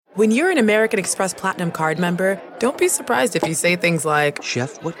When you're an American Express Platinum card member, don't be surprised if you say things like,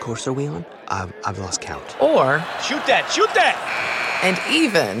 "Chef, what course are we on? I've lost count." Or, Shoot that! And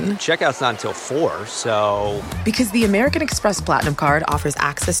even, Checkout's not until 4, so... Because the American Express Platinum Card offers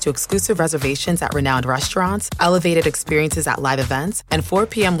access to exclusive reservations at renowned restaurants, elevated experiences at live events, and 4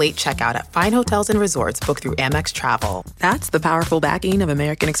 p.m. late checkout at fine hotels and resorts booked through Amex Travel. That's the powerful backing of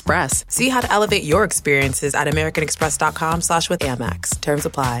American Express. See how to elevate your experiences at americanexpress.com/withAmex. Terms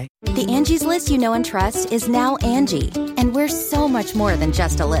apply. The Angie's List you know and trust is now Angie, and we're so much more than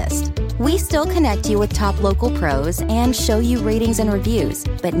just a list. We still connect you with top local pros and show you ratings and reviews,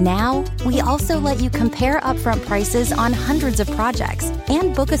 but now we also let you compare upfront prices on hundreds of projects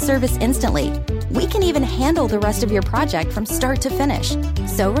and book a service instantly. We can even handle the rest of your project from start to finish.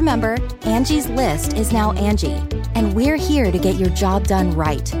 So remember, Angie's List is now Angie, and we're here to get your job done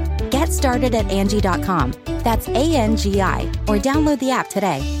right. Get started at Angie.com. That's ANGI, or download the app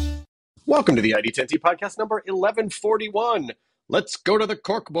today. Welcome to the ID10T podcast number 1141. Let's go to the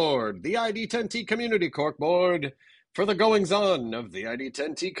corkboard, the ID10T community corkboard, for the goings-on of the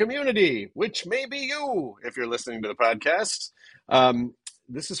ID10T community, which may be you if you're listening to the podcast.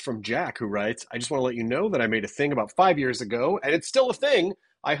 This is from Jack, who writes, "I just want to let you know that I made a thing about 5 years ago, and it's still a thing.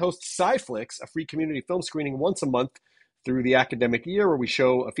 I host SciFlix, a free community film screening once a month through the academic year, where we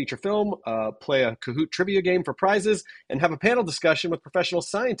show a feature film, play a Kahoot trivia game for prizes, and have a panel discussion with professional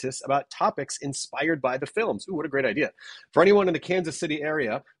scientists about topics inspired by the films." Ooh, what a great idea. For anyone in the Kansas City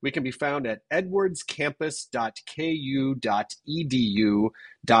area, we can be found at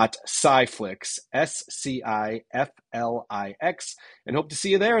edwardscampus.ku.edu.sciflix, SCIFLIX, and hope to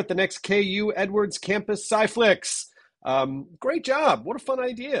see you there at the next KU Edwards Campus SciFlix. Great job. What a fun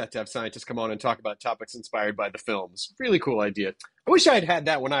idea to have scientists come on and talk about topics inspired by the films. Really cool idea. I wish I had had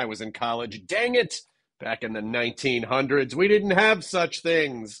that when I was in college. Dang it. Back in the 1900s, we didn't have such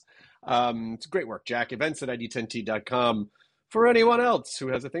things. It's great work, Jack. Events at ID10T.com. For anyone else who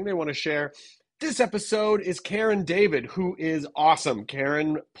has a thing they want to share, this episode is Karen David, who is awesome.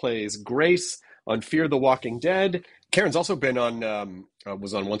 Karen plays Grace on Fear the Walking Dead. Karen's also been on,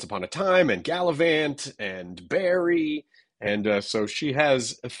 was on Once Upon a Time and Gallivant and Barry, and so she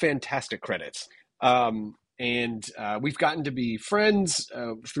has fantastic credits. And we've gotten to be friends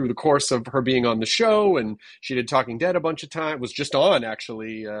through the course of her being on the show, and she did Talking Dead a bunch of times, was just on,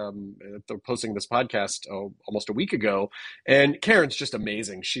 actually, posting this podcast almost a week ago, and Karen's just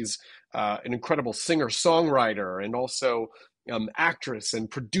amazing. She's an incredible singer-songwriter and also actress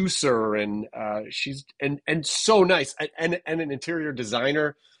and producer, and she's and so nice, and an interior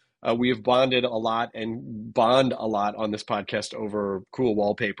designer. We have bonded a lot and bond a lot on this podcast over cool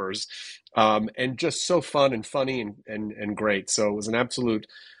wallpapers, and just so fun and funny and great. So it was an absolute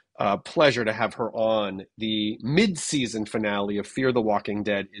pleasure to have her on. The mid-season finale of Fear the Walking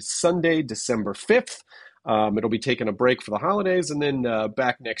Dead is Sunday, December 5th. It'll be taking a break for the holidays and then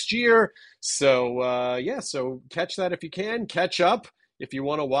back next year. So, so catch that if you can. Catch up if you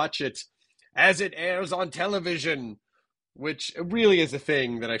want to watch it as it airs on television, which really is a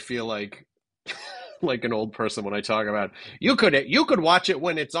thing that I feel like an old person when I talk about. You could watch it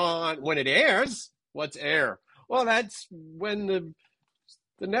when it's on, when it airs. What's air? Well, that's when the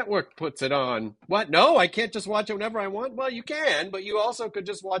network puts it on. What? No, I can't just watch it whenever I want? Well, you can, but you also could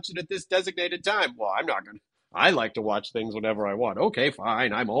just watch it at this designated time. Well, I'm not going to. I like to watch things whenever I want. Okay,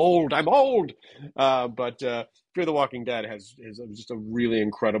 fine. I'm old. But Fear the Walking Dead is just a really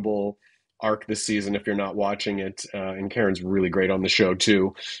incredible arc this season if you're not watching it. And Karen's really great on the show,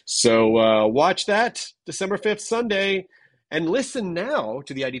 too. So watch that December 5th, Sunday. And listen now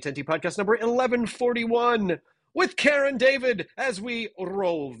to the ID10T podcast number 1141. With Karen David as we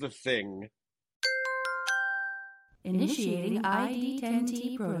roll the thing. Initiating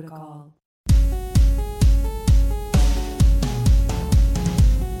ID10T protocol.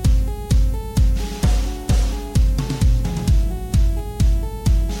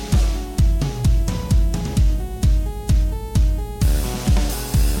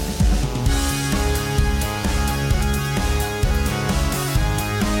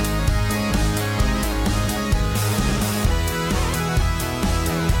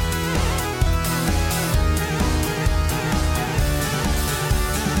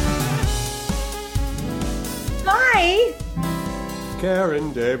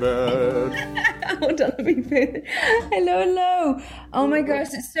 Karen David. Hold on, let me put. Hello. Oh my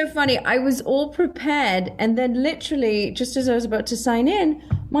gosh, it's so funny. I was all prepared, and then literally, just as I was about to sign in,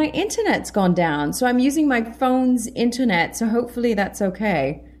 my internet's gone down. So I'm using my phone's internet, so hopefully that's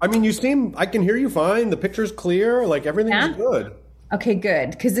okay. I mean, I can hear you fine. The picture's clear. Like, everything's good. Okay, good.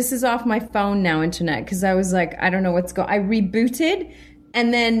 Because this is off my phone now, internet. Because I was like, I don't know what's going on. I rebooted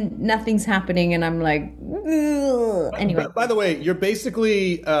and then nothing's happening, and I'm like, ugh. Anyway. By the way, you're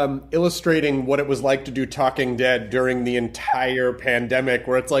basically illustrating what it was like to do Talking Dead during the entire pandemic,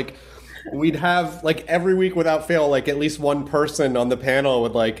 where it's like we'd have like every week without fail, like at least one person on the panel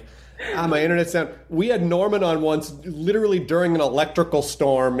would like, my internet's down. We had Norman on once, literally during an electrical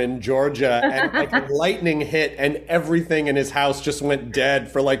storm in Georgia, and like lightning hit, and everything in his house just went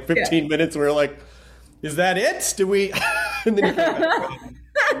dead for like 15 minutes. We were like, "Is that it? Do we?" And then he came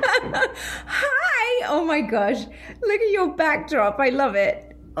back. Hi! Oh my gosh! Look at your backdrop. I love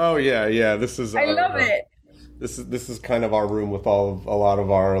it. Oh yeah. This is. I love it. This is kind of our room with a lot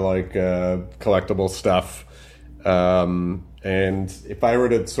of our like collectible stuff. And if I were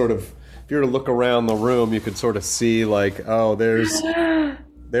to if you were to look around the room, you could sort of see like, oh,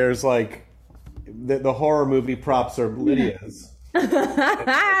 there's like the horror movie props are Lydia's.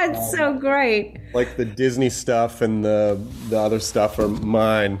 It's so great. Like the Disney stuff and the other stuff are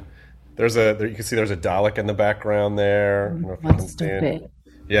mine. You can see there's a Dalek in the background there. I don't know if you can see it.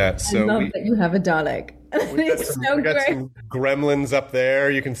 Yeah, so I love that you have a Dalek. It's so we got great. some gremlins up there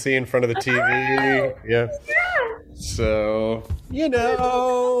you can see in front of the TV. Yeah. So,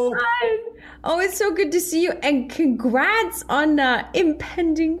 Oh, it's so good to see you, and congrats on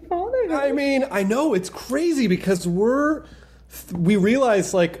impending fatherhood. I mean, I know it's crazy because we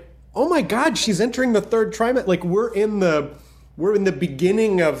realize like, oh my God, she's entering the third trimester. Like we're in the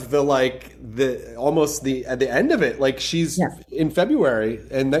beginning of almost at the end of it. Like she's in February,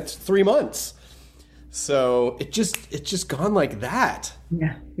 and that's 3 months. So it's just gone like that.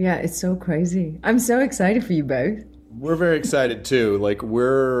 Yeah, it's so crazy. I'm so excited for you both. We're very excited too. Like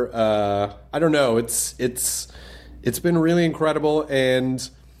I don't know. It's been really incredible, and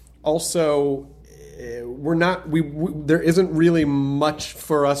also there isn't really much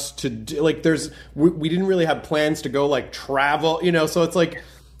for us to do. Like we didn't really have plans to go like travel, So it's like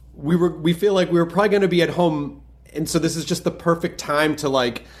we feel like we were probably going to be at home, and so this is just the perfect time to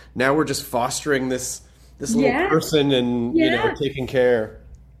like. Now we're just fostering this little person and taking care.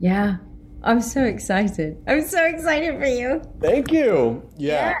 Yeah. I'm so excited. I'm so excited for you. Thank you.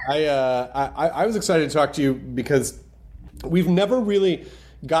 Yeah. I was excited to talk to you because we've never really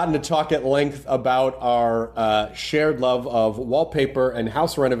gotten to talk at length about our shared love of wallpaper and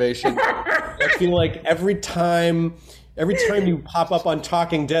house renovation. I feel like every time you pop up on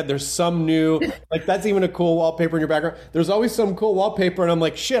Talking Dead, there's some new, like that's even a cool wallpaper in your background. There's always some cool wallpaper, and I'm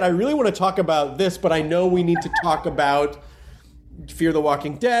like, shit, I really want to talk about this, but I know we need to talk about Fear the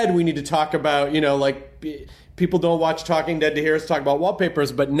Walking Dead. We need to talk about, like people don't watch Talking Dead to hear us talk about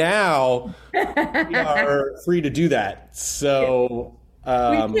wallpapers, but now we are free to do that. So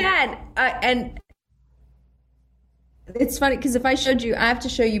we can. And it's funny because if I showed you, I have to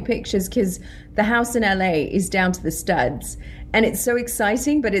show you pictures because the house in LA is down to the studs. And it's so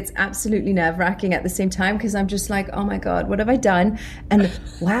exciting, but it's absolutely nerve-wracking at the same time because I'm just like, oh my God, what have I done? And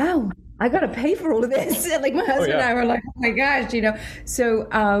wow, I got to pay for all of this. Like my husband and I were like, oh my gosh, So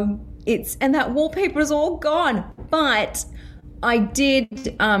and that wallpaper is all gone. But I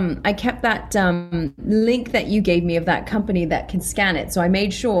did, I kept that link that you gave me of that company that can scan it. So I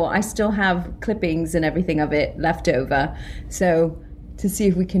made sure I still have clippings and everything of it left over. So to see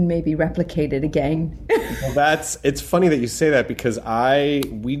if we can maybe replicate it again. Well, it's funny that you say that because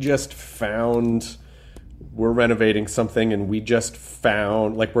we just found, we're renovating something and we just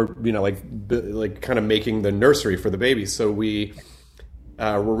found, like we're, like kind of making the nursery for the baby. So we're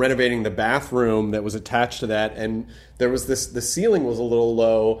renovating the bathroom that was attached to that, and there was the ceiling was a little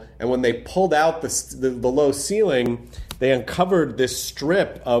low, and when they pulled out the low ceiling, they uncovered this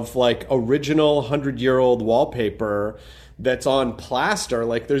strip of like original 100-year-old wallpaper that's on plaster.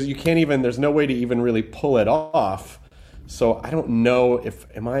 Like there's no way to even really pull it off. So I don't know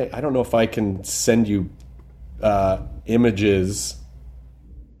if I can send you images.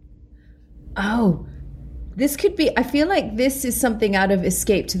 Oh. This could be, I feel like this is something out of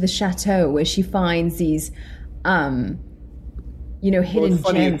Escape to the Chateau where she finds these, hidden gems. Well, it's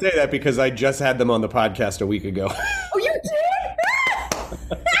funny you say that because I just had them on the podcast a week ago. Oh, you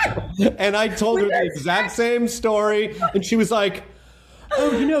did? And I told her the exact same story. And she was like,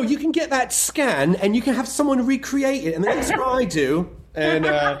 oh, you can get that scan and you can have someone recreate it. And that's what I do. And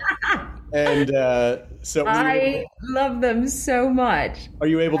so I love them so much. Are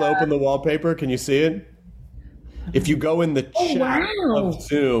you able to open the wallpaper? Can you see it? If you go in the chat of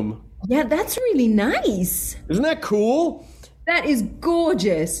Zoom. Yeah, that's really nice. Isn't that cool? That is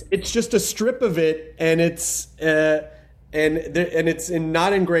gorgeous. It's just a strip of it, and it's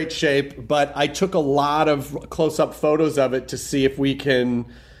not in great shape. But I took a lot of close-up photos of it to see if we can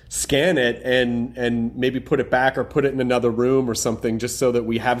scan it and maybe put it back or put it in another room or something, just so that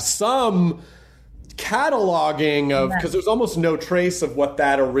we have some cataloging of, because there's almost no trace of what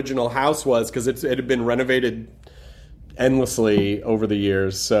that original house was, because it had been renovated endlessly over the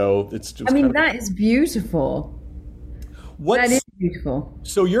years. So it's just that is beautiful. That is beautiful.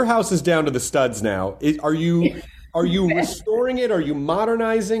 So your house is down to the studs now. Are you restoring it? Are you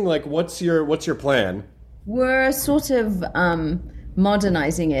modernizing? Like, what's your plan? We're sort of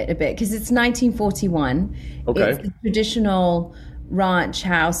modernizing it a bit, because it's 1941. Okay. It's a traditional ranch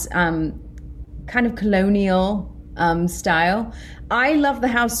house, kind of colonial style. I love the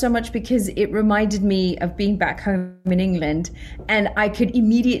house so much because it reminded me of being back home in England, and I could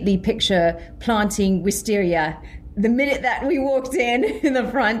immediately picture planting wisteria the minute that we walked in the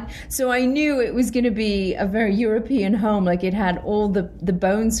front. So I knew it was going to be a very European home, like it had all the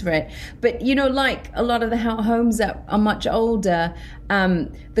bones for it. But, like a lot of the homes that are much older,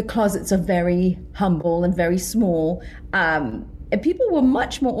 the closets are very humble and very small. And people were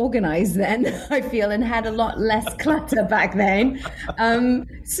much more organized then, I feel, and had a lot less clutter back then.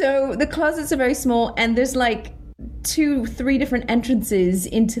 So the closets are very small, and there's like 2-3 different entrances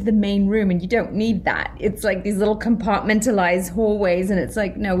into the main room, and you don't need that. It's like these little compartmentalized hallways, and it's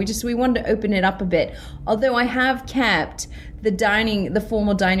like, no, we wanted to open it up a bit. Although I have kept the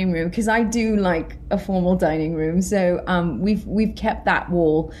formal dining room, because I do like a formal dining room. So we've kept that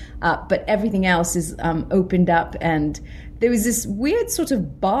wall up, but everything else is opened up, and there was this weird sort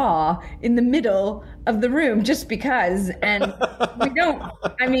of bar in the middle of the room just because. And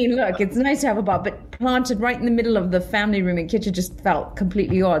look, it's nice to have a bar, but planted right in the middle of the family room and kitchen just felt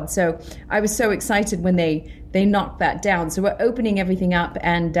completely odd. So I was so excited when they knocked that down. So we're opening everything up,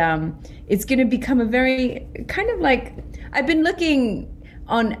 and it's going to become a very kind of like, I've been looking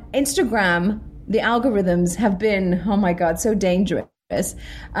on Instagram, the algorithms have been, oh my God, so dangerous,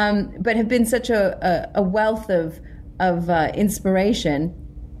 but have been such a wealth of inspiration,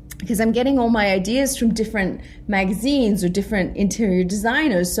 because I'm getting all my ideas from different magazines or different interior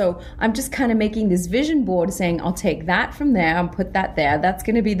designers. So I'm just kind of making this vision board saying, I'll take that from there and put that there. That's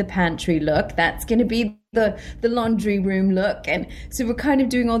going to be the pantry look. That's going to be the laundry room look. And so we're kind of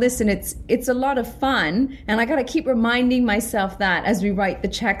doing all this, and it's a lot of fun. And I got to keep reminding myself that as we write the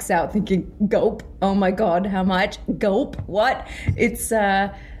checks out, thinking, gulp, oh my God, how much? Gulp, what? It's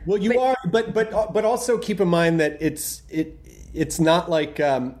but also keep in mind that it's not like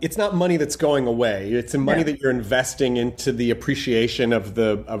it's not money that's going away. It's money that you're investing into the appreciation of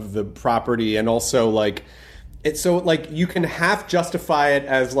the property, and also like it's so like you can half justify it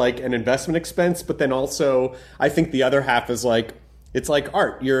as like an investment expense, but then also I think the other half is like, it's like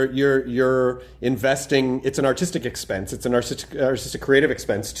art. You're investing. It's an artistic expense. It's an artistic creative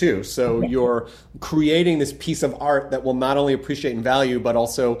expense too. So you're creating this piece of art that will not only appreciate and value, but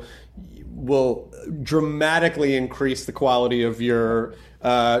also will dramatically increase the quality of your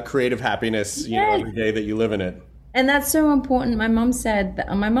creative happiness. Every day that you live in it. And that's so important. My mom said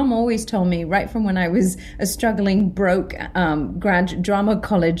that. My mom always told me, right from when I was a struggling, broke drama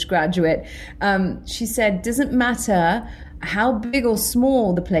college graduate, she said, doesn't matter how big or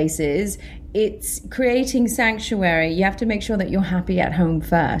small the place is, it's creating sanctuary. You have to make sure that you're happy at home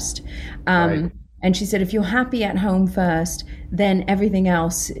first. Right. And she said, if you're happy at home first, then everything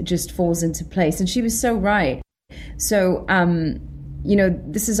else just falls into place. And she was so right. So,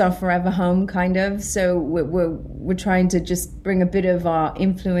 this is our forever home, kind of. So we're trying to just bring a bit of our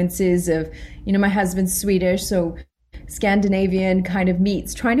influences of, my husband's Swedish, so Scandinavian kind of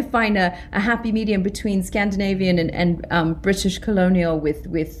meets, trying to find a happy medium between Scandinavian and British colonial with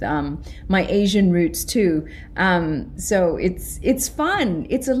my Asian roots too. So it's fun.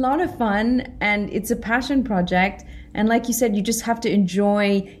 It's a lot of fun, and it's a passion project. And like you said, you just have to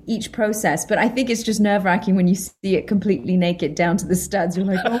enjoy each process. But I think it's just nerve-wracking when you see it completely naked down to the studs. You're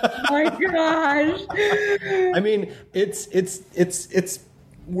like, oh my gosh. I mean, it's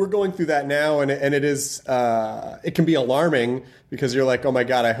we're going through that now, and it is it can be alarming, because you're like, oh my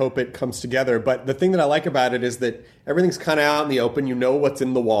God, I hope it comes together. But the thing that I like about it is that everything's kind of out in the open. You know what's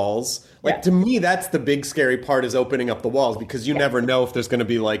in the walls. Like, to me, that's the big scary part, is opening up the walls, because you never know if there's going to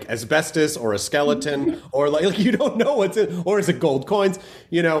be like asbestos or a skeleton or like you don't know what's in, or is it gold coins,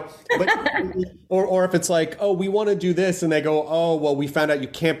 but or if it's like, oh, we want to do this, and they go, oh, well, we found out you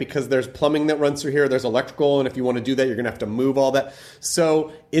can't because there's plumbing that runs through here, there's electrical, and if you want to do that, you're going to have to move all that.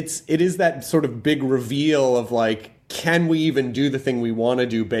 So it is that sort of big reveal of like, can we even do the thing we want to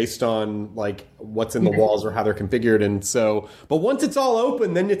do based on like what's in the walls or how they're configured? And so, but once it's all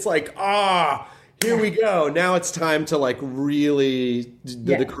open, then it's like, here we go. Now it's time to like really,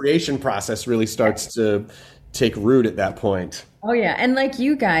 the creation process really starts to take root at that point. Oh yeah, and like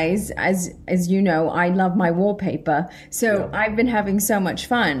you guys, as you know, I love my wallpaper. So I've been having so much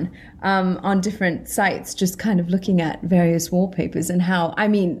fun on different sites, just kind of looking at various wallpapers and how, I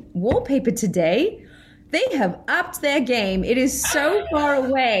mean, wallpaper today, they have upped their game. It is so far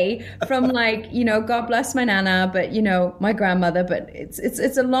away from, like, you know, God bless my nana, but, you know, my grandmother, but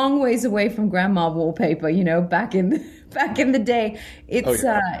it's a long ways away from grandma wallpaper, you know, back in the day.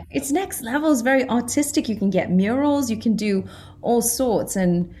 It's next level. It's very artistic. You can get murals, you can do all sorts.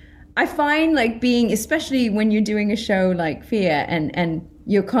 And I find, like, being, especially when you're doing a show like Fear and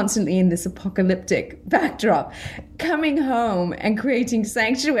you're constantly in this apocalyptic backdrop, coming home and creating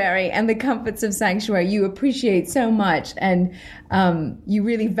Sanctuary and the comforts of Sanctuary, you appreciate so much, and you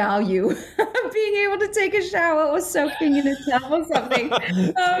really value being able to take a shower or soaking in a tub or something.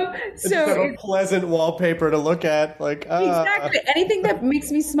 It's a pleasant wallpaper to look at. Like exactly, anything that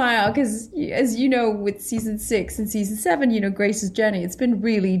makes me smile, because as you know, with season 6 and season 7, you know, Grace's journey, it's been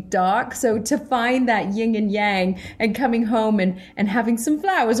really dark. So to find that yin and yang and coming home and having some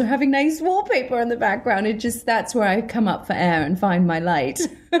flowers or having nice wallpaper in the background, that's where I come up for air and find my light.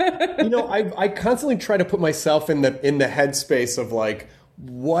 You know, I constantly try to put myself in the headspace of, like,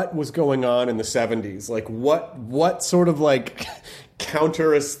 what was going on in the 70s, like what sort of, like,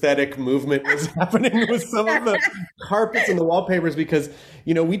 counter aesthetic movement was happening with some of the carpets and the wallpapers, because,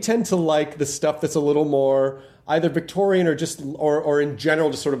 you know, we tend to like the stuff that's a little more either Victorian or just or in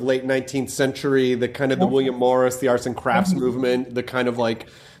general just sort of late 19th century, the kind of the William Morris, the arts and crafts movement, the kind of like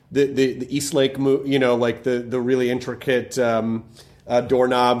the Eastlake, you know, like the really intricate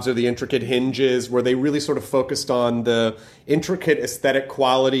doorknobs or the intricate hinges, where they really sort of focused on the intricate aesthetic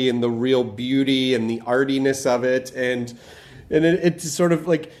quality and the real beauty and the artiness of it. And it's sort of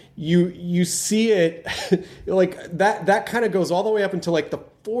like you see it like that kind of goes all the way up until like the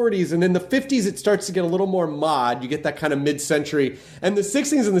 40s, and in the 50s it starts to get a little more mod. You get that kind of mid-century, and the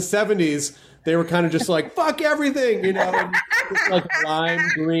 60s and the 70s they were kind of just like fuck everything, you know, just like lime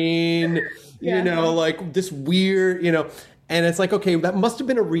green, you know, like this weird, you know, and it's like, okay, that must have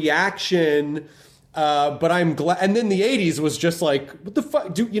been a reaction. But I'm glad. And then the 80s was just like, what the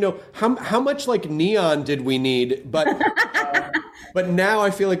fuck? You know, how much like neon did we need? But but now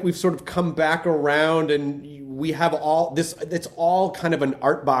I feel like we've sort of come back around, and we have all this. It's all kind of an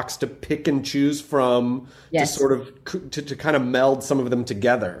art box to pick and choose from, to sort of to kind of meld some of them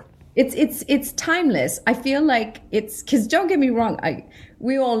together. It's timeless. I feel like it's, because don't get me wrong,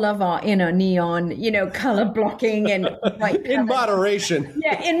 we all love our inner neon, you know, color blocking and like in moderation.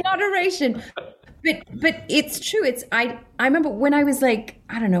 Yeah, in moderation. But it's true. I remember when I was like,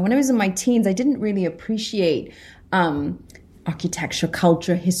 I don't know, when I was in my teens, I didn't really appreciate architecture,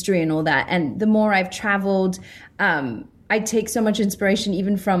 culture, history, and all that. And the more I've traveled, I take so much inspiration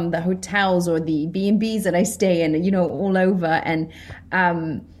even from the hotels or the B&Bs that I stay in, you know, all over. And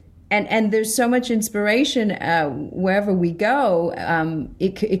there's so much inspiration wherever we go.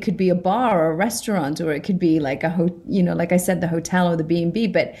 It could be a bar or a restaurant, or it could be like you know, like I said, the hotel or the B&B.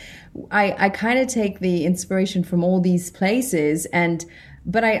 But I kind of take the inspiration from all these places,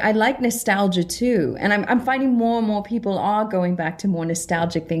 but I like nostalgia too. And I'm finding more and more people are going back to more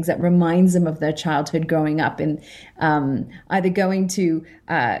nostalgic things that reminds them of their childhood growing up, and either going to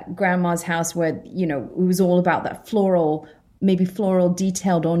grandma's house where, you know, it was all about that floral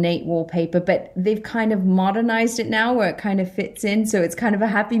detailed ornate wallpaper, but they've kind of modernized it now where it kind of fits in. So it's kind of a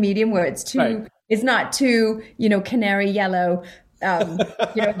happy medium where it's it's not too, you know, canary yellow,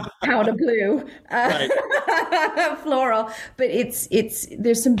 you know, powder blue, floral, but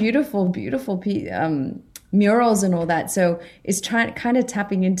there's some beautiful murals and all that. So it's kind of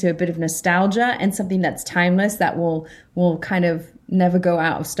tapping into a bit of nostalgia and something that's timeless, that will kind of never go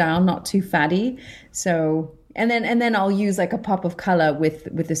out of style, not too faddy. So, and then I'll use like a pop of color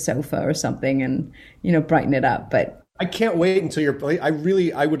with the sofa or something, and, you know, brighten it up. But I can't wait until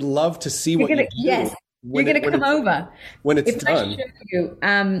I would love to see what you do. Yes, you're going to come over when it's done. I show you.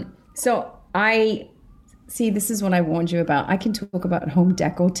 So I see, this is what I warned you about. I can talk about home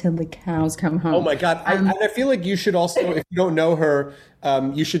decor till the cows come home. Oh my God. I feel like you should also, if you don't know her,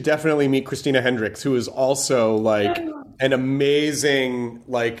 you should definitely meet Christina Hendricks, who is also like an amazing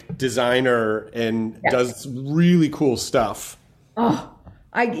like designer and does really cool stuff. Oh,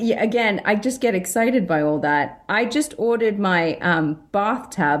 I just get excited by all that. I just ordered my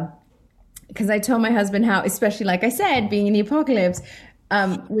bathtub because I told my husband how, especially like I said, being in the apocalypse,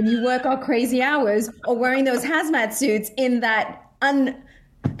 when you work all crazy hours or wearing those hazmat suits in that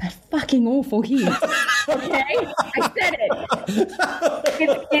fucking awful heat. Okay, I said it.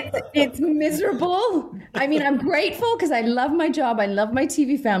 It's miserable. I mean, I'm grateful because I love my job, I love my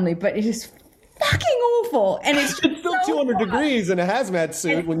TV family, but it is fucking awful. And it's just It's still 200 degrees in a hazmat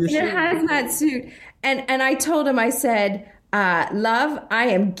suit when you're in a shooting. hazmat suit. And I told him, I said, love, I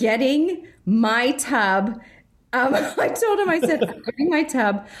am getting my tub. I told him, I said, I'm getting my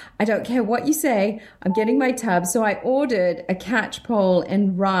tub. I don't care what you say. I'm getting my tub. So I ordered a catchpole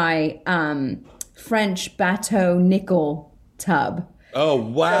and rye French bateau nickel tub. Oh,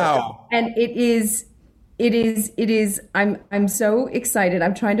 wow. And it is, I'm so excited.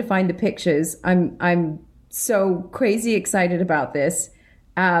 I'm trying to find the pictures. I'm so crazy excited about this.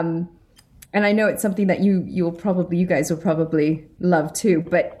 And I know it's something that you guys will probably love too,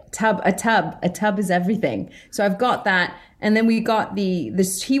 but a tub is everything. So I've got that. And then we got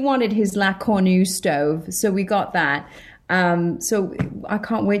he wanted his La Cornue stove. So we got that. So I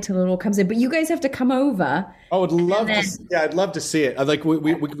can't wait till it all comes in, but you guys have to come over. Oh, I'd love to see it. Like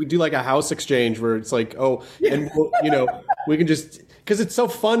we do like a house exchange where it's like, oh, and we can just, because it's so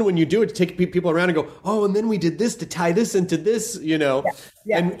fun when you do it to take people around and go, oh, and then we did this to tie this into this, Yeah.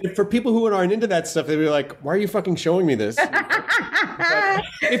 And for people who aren't into that stuff, they'd be like, why are you fucking showing me this? But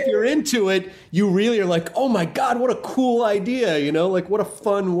if you're into it, you really are like, oh my God, what a cool idea, like what a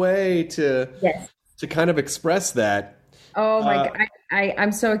fun way to kind of express that. Oh my God.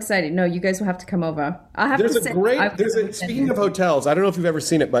 I'm so excited. No, you guys will have to come over. Speaking of hotels, I don't know if you've ever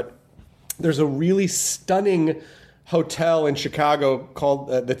seen it, but there's a really stunning hotel in Chicago called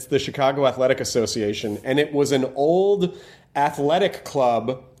that's the Chicago Athletic Association, and it was an old athletic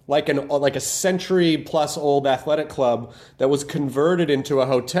club, like a century plus old athletic club that was converted into a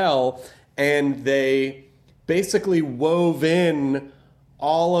hotel, and they basically wove in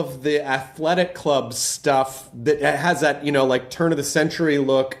all of the athletic club stuff that has that like turn of the century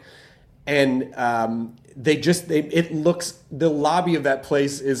look, and the lobby of that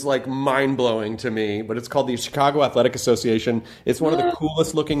place is like mind-blowing to me, but it's called the Chicago Athletic Association. It's one of the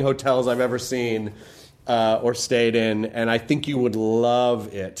coolest looking hotels I've ever seen or stayed in, and I think you would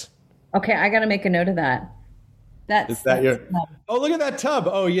love it. Okay, I got to make a note of that. Oh, look at that tub.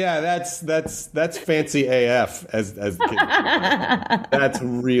 Oh yeah, that's fancy AF as the kids. That's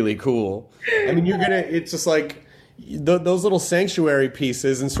really cool. I mean, it's just like those little sanctuary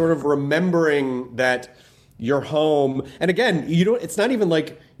pieces and sort of remembering that your home. And again, it's not even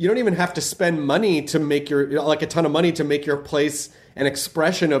like you don't even have to spend money to make a ton of money to make your place an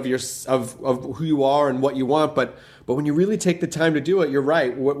expression of of who you are and what you want. But when you really take the time to do it, you're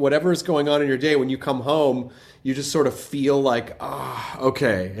right. Whatever is going on in your day, when you come home, you just sort of feel like,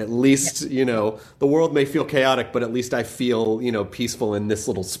 okay, at least, the world may feel chaotic, but at least I feel, peaceful in this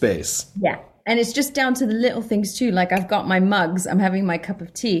little space. Yeah. And it's just down to the little things too. Like I've got my mugs, I'm having my cup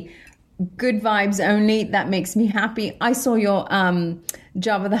of tea. Good vibes only. That makes me happy. I saw your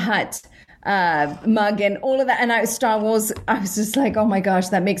Jabba the Hutt mug and all of that, and Star Wars. I was just like, oh my gosh,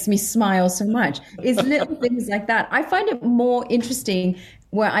 that makes me smile so much. It's little things like that. I find it more interesting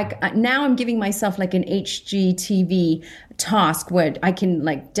where now I'm giving myself like an HGTV task where I can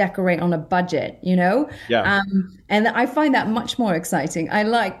like decorate on a budget, Yeah. And I find that much more exciting. I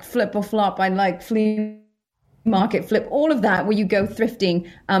like Flip or Flop. I like Flea Market Flip, all of that where you go thrifting.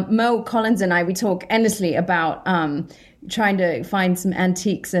 Mo Collins and we talk endlessly about trying to find some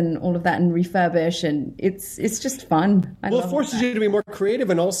antiques and all of that and refurbish, and it's just fun. It forces you to be more creative,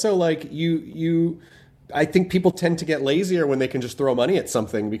 and also like I think people tend to get lazier when they can just throw money at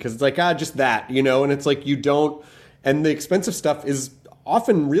something because it's like just that, and it's like you don't, and the expensive stuff is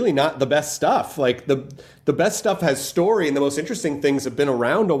often really not the best stuff. Like the best stuff has story, and the most interesting things have been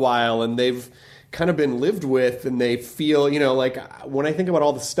around a while, and they've kind of been lived with, and they feel, like when I think about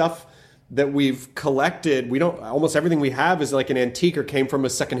all the stuff that we've collected, almost everything we have is like an antique or came from a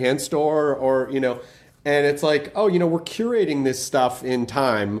secondhand store or, and it's like, we're curating this stuff in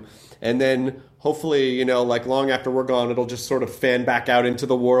time. And then hopefully, like long after we're gone, it'll just sort of fan back out into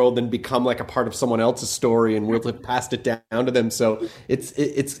the world and become like a part of someone else's story, and we'll have passed it down to them. So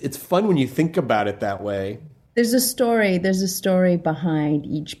it's fun when you think about it that way. There's a story behind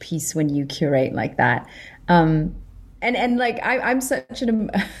each piece when you curate like that. And like I'm such I'm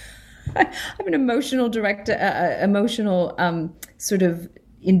an emotional director, emotional sort of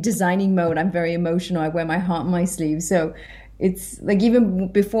in designing mode. I'm very emotional. I wear my heart on my sleeve. So it's like even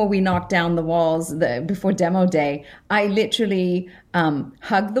before we knocked down the walls, before demo day, I literally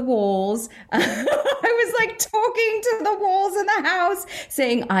hugged the walls. I was like talking to the walls in the house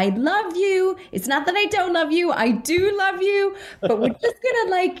saying, I love you. It's not that I don't love you. I do love you. But we're just going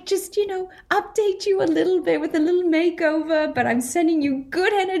to update you a little bit with a little makeover. But I'm sending you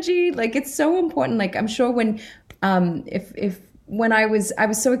good energy. Like it's so important. Like I'm sure when when I was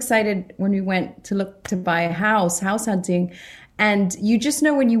so excited when we went to buy a house hunting, And you just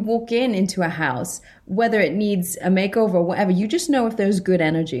know when you walk into a house, whether it needs a makeover or whatever, you just know if there's good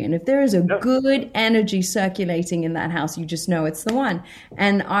energy. And if there is a good energy circulating in that house, you just know it's the one.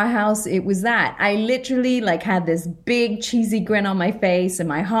 And our house, it was that. I literally like had this big cheesy grin on my face and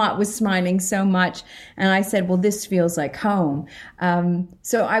my heart was smiling so much. And I said, well, this feels like home.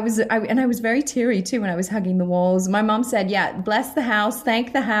 So I was very teary too when I was hugging the walls. My mom said, yeah, bless the house,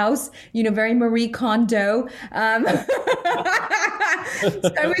 thank the house, very Marie Kondo.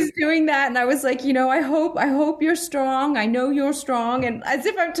 So I was doing that and I was like, I hope you're strong. I know you're strong. And as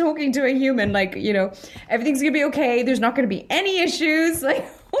if I'm talking to a human, like, everything's going to be okay. There's not going to be any issues. Like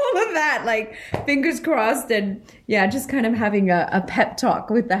all of that, like fingers crossed. And yeah, just kind of having a pep talk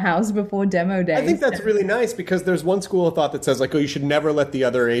with the house before demo day. I think that's really nice because there's one school of thought that says like, oh, you should never let the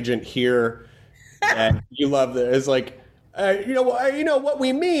other agent hear that you love this. It's like, what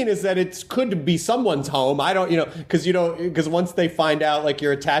we mean is that it could be someone's home. I don't, because once they find out like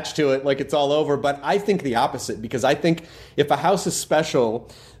you're attached to it, like it's all over. But I think the opposite, because I think if a house is special,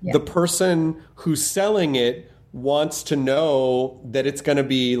 the person who's selling it wants to know that it's going to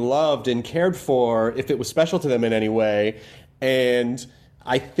be loved and cared for if it was special to them in any way. And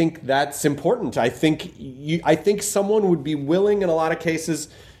I think that's important. I think someone would be willing in a lot of cases,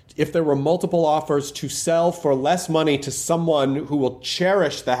 if there were multiple offers, to sell for less money to someone who will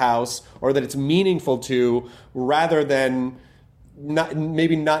cherish the house or that it's meaningful to, rather than not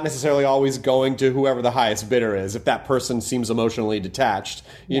necessarily always going to whoever the highest bidder is, if that person seems emotionally detached,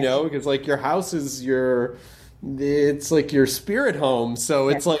 because like your house is it's like your spirit home. So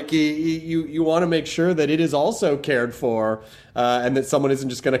it's like you want to make sure that it is also cared for and that someone isn't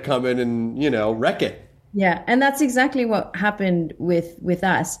just going to come in and, wreck it. Yeah, and that's exactly what happened with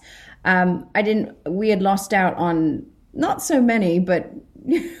us. We had lost out on not so many, but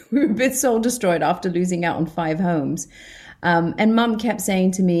we were a bit soul destroyed after losing out on 5 homes. And Mum kept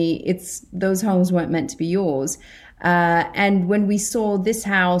saying to me, those homes weren't meant to be yours. And when we saw this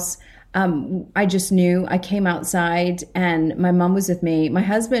house, I just knew. I came outside and my mum was with me. My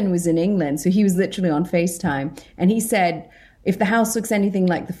husband was in England, so he was literally on FaceTime. And he said, if the house looks anything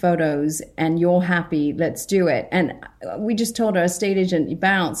like the photos and you're happy, let's do it. And we just told our estate agent,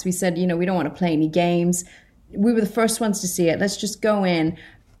 bounce. We said, we don't want to play any games. We were the first ones to see it. Let's just go in,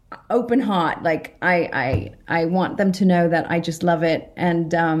 open heart. Like I want them to know that I just love it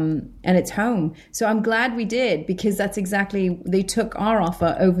and it's home. So I'm glad we did, because that's exactly, they took our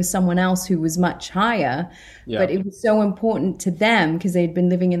offer over someone else who was much higher. Yeah. But it was so important to them because they'd been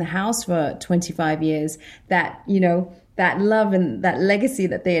living in the house for 25 years that, that love and that legacy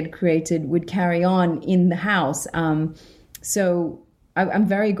that they had created would carry on in the house. So I'm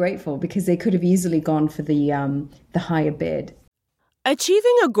very grateful, because they could have easily gone for the higher bid.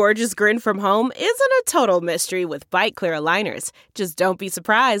 Achieving a gorgeous grin from home isn't a total mystery with Byte Clear aligners. Just don't be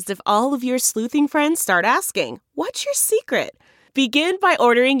surprised if all of your sleuthing friends start asking, what's your secret? Begin by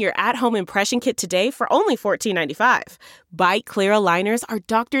ordering your at-home impression kit today for only $14.95. Byte Clear aligners are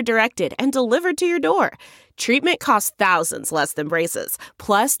doctor-directed and delivered to your door. Treatment costs thousands less than braces.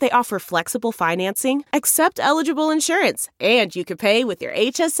 Plus, they offer flexible financing, accept eligible insurance, and you can pay with your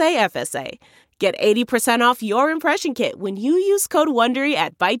HSA FSA. Get 80% off your impression kit when you use code WONDERY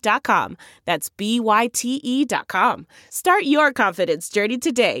at Byte.com. That's BYTE.com. Start your confidence journey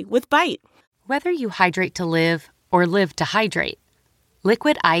today with Byte. Whether you hydrate to live or live to hydrate,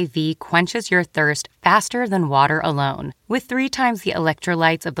 Liquid IV quenches your thirst faster than water alone. With 3 times the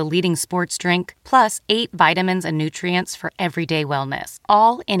electrolytes of the leading sports drink, plus 8 vitamins and nutrients for everyday wellness,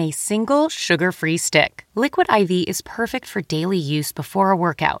 all in a single sugar-free stick. Liquid IV is perfect for daily use before a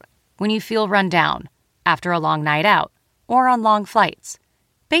workout, when you feel run down, after a long night out, or on long flights.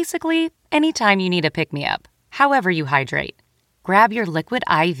 Basically, anytime you need a pick-me-up. However you hydrate. Grab your Liquid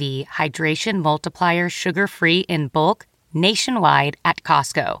IV Hydration Multiplier sugar-free in bulk nationwide at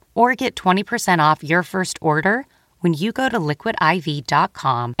Costco, or get 20% off your first order when you go to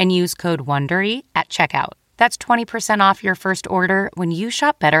liquidiv.com and use code WONDERY at checkout. That's 20% off your first order when you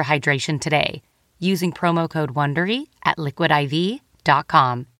shop Better Hydration today, using promo code WONDERY at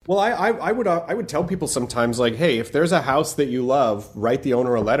liquidiv.com. Well, I would tell people sometimes, like, hey, if there's a house that you love, write the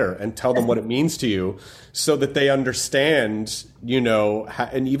owner a letter and tell them what it means to you, so that they understand,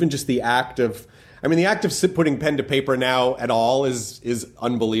 and even just the act of putting pen to paper now at all is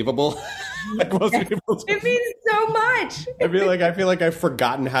unbelievable. Like most people, it means so much. I feel like I've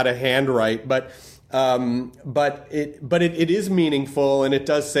forgotten how to handwrite, but it is meaningful, and it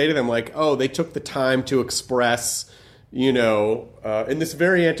does say to them like, oh, they took the time to express in this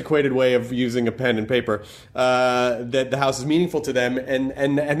very antiquated way of using a pen and paper, that the house is meaningful to them.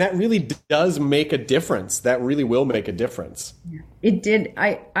 And that really does make a difference. That really will make a difference. It did.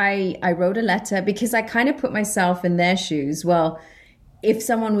 I wrote a letter because I kind of put myself in their shoes. Well, if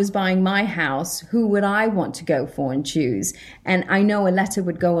someone was buying my house, who would I want to go for and choose? And I know a letter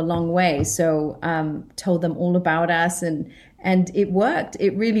would go a long way. So told them all about us, and it worked.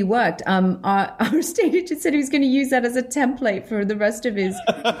 It really worked. Our estate agent said he was going to use that as a template for the rest of his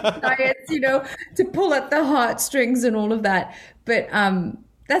diets, to pull at the heartstrings and all of that. But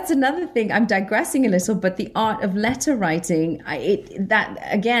that's another thing. I'm digressing a little, but the art of letter writing, that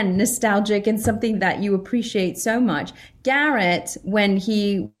again, nostalgic and something that you appreciate so much. Garrett, when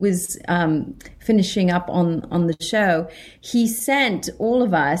he was finishing up on the show, he sent all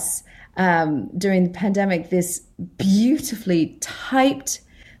of us during the pandemic this beautifully typed,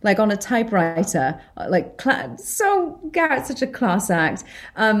 like on a typewriter, so Garrett's such a class act,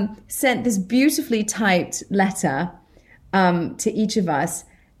 sent this beautifully typed letter to each of us.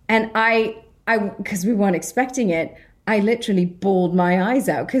 And I, because we weren't expecting it, I literally bawled my eyes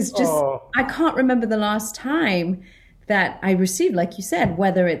out because I can't remember the last time that I received, like you said,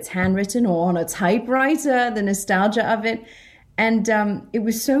 whether it's handwritten or on a typewriter, the nostalgia of it. And it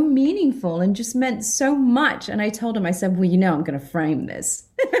was so meaningful and just meant so much. And I told him, I said, well, I'm going to frame this.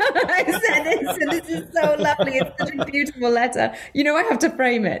 I said, this is so lovely. It's such a beautiful letter. I have to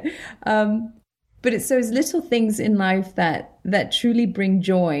frame it. But it's those little things in life that truly bring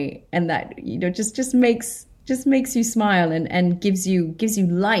joy and that, just makes you smile and gives you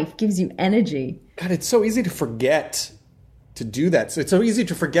life, gives you energy. God, it's so easy to forget to do that. So it's so easy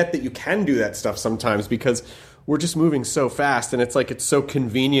to forget that you can do that stuff sometimes because we're just moving so fast, and it's like it's so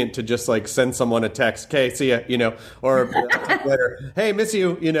convenient to just like send someone a text, "Okay, see ya," or letter, "Hey, miss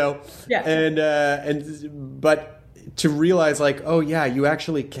you," Yeah. And but to realize like, oh yeah, you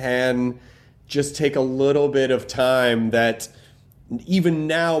actually can just take a little bit of time. That even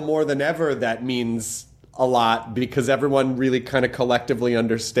now more than ever, that means a lot because everyone really kind of collectively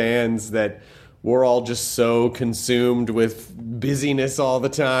understands that we're all just so consumed with busyness all the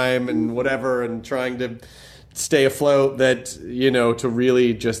time and whatever, and trying to stay afloat that, to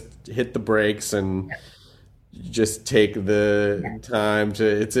really just hit the brakes and just take the time to,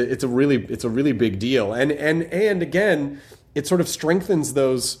 it's a really big deal. And again, it sort of strengthens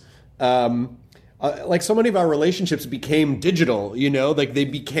those, like so many of our relationships became digital, like they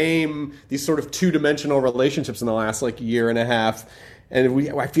became these sort of two-dimensional relationships in the last like year and a half.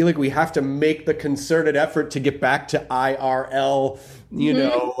 And I feel like we have to make the concerted effort to get back to IRL,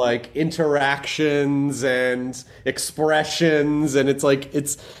 like interactions and expressions. And it's like,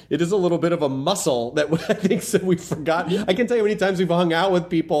 it is a little bit of a muscle that I think that we forgot. I can tell you how many times we've hung out with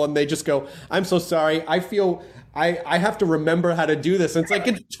people and they just go, "I'm so sorry. I feel I have to remember how to do this." And it's like,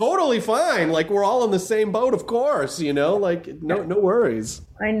 it's totally fine. Like we're all in the same boat, of course, like no worries.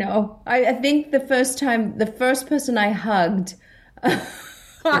 I know. I think the first person I hugged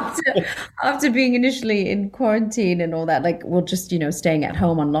after being initially in quarantine and all that, like we're just staying at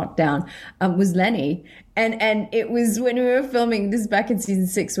home on lockdown, was Lenny, and it was when we were filming this back in season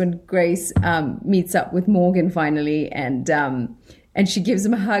 6 when Grace meets up with Morgan finally, and she gives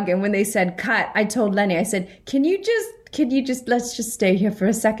him a hug, and when they said cut, I told Lenny, I said, can you just let's just stay here for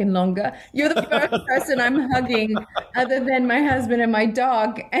a second longer. You're the first person I'm hugging other than my husband and my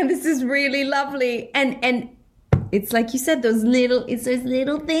dog, and this is really lovely. And it's like you said, those little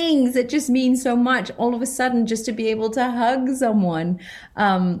things that just mean so much. All of a sudden, just to be able to hug someone,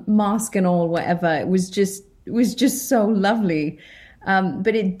 mask and all, whatever, it was just so lovely.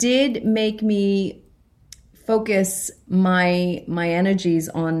 But it did make me focus my energies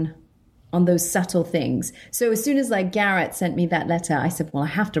on those subtle things. So as soon as like Garrett sent me that letter, I said, well, I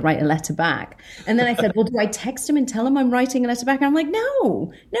have to write a letter back. And then I said, well, do I text him and tell him I'm writing a letter back? And I'm like,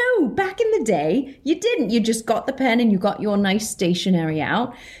 no, back in the day, you didn't. You just got the pen and you got your nice stationery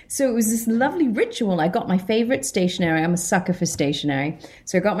out. So it was this lovely ritual. I got my favorite stationery. I'm a sucker for stationery.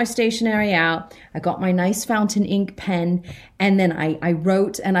 So I got my stationery out. I got my nice fountain ink pen. And then I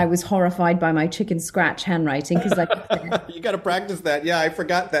wrote, and I was horrified by my chicken scratch handwriting because like you got to practice that. Yeah, I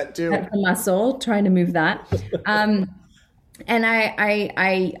forgot that too. That's the muscle, trying to move that. And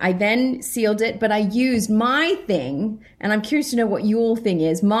I then sealed it, but I used my thing, and I'm curious to know what your thing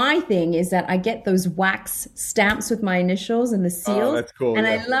is. My thing is that I get those wax stamps with my initials and the seals. Oh, that's cool. And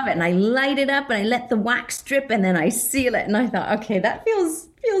I love it. And I light it up and I let the wax drip and then I seal it. And I thought, okay, that feels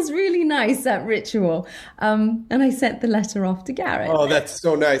really nice, that ritual. And I sent the letter off to Garrett. Oh, that's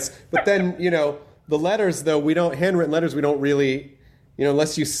so nice. But then, the letters, though, handwritten letters, we don't really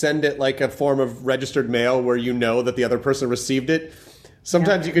unless you send it like a form of registered mail where you know that the other person received it.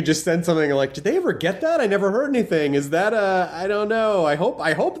 Sometimes you could just send something like, did they ever get that? I never heard anything. Is that I don't know. I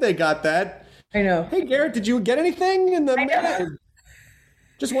hope they got that. I know. Hey, Garrett, did you get anything in the mail?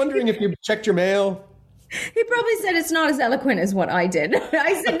 Just wondering if you checked your mail. He probably said it's not as eloquent as what I did.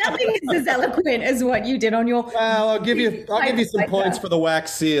 I said nothing is as eloquent as what you did on your. Well, I'll give you some points for the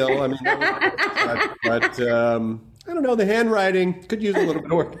wax seal. I mean, but I don't know. The handwriting could use a little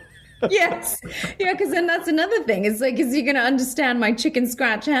bit of work. Yes, yeah, because then that's another thing. It's like, is he going to understand my chicken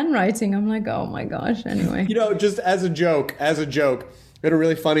scratch handwriting? I'm like, oh my gosh. Anyway, just as a joke, it'd be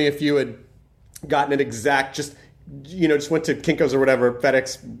really funny if you had gotten it exact. Just went to Kinko's or whatever,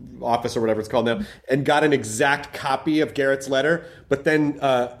 FedEx office or whatever it's called now, and got an exact copy of Garrett's letter, but then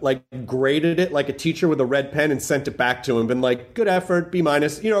graded it like a teacher with a red pen and sent it back to him. Been like, good effort, B-,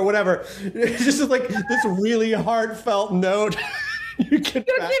 or whatever. Just like this really heartfelt note. You're giving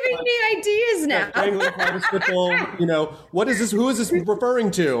me ideas now. Dangling participle, what is this? Who is this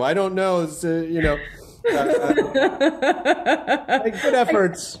referring to? I don't know. It's, good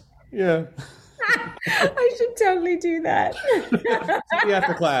efforts. Yeah. I should totally do that. See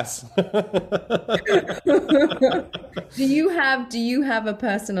after class. Do you have a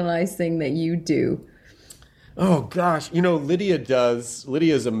personalized thing that you do? Oh gosh, Lydia does.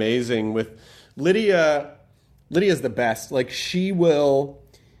 Lydia's amazing. With Lydia's the best. Like she will,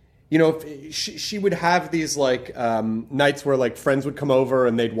 if she would have these like nights where like friends would come over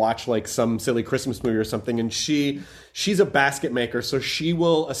and they'd watch like some silly Christmas movie or something. And she's a basket maker, so she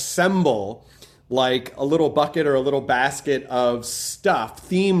will assemble like a little bucket or a little basket of stuff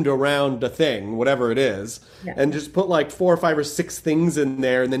themed around a thing, whatever it is, and just put like 4 or 5 or 6 things in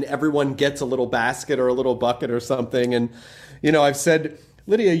there, and then everyone gets a little basket or a little bucket or something. And I've said,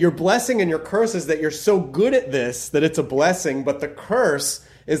 Lydia, your blessing and your curse is that you're so good at this that it's a blessing, but the curse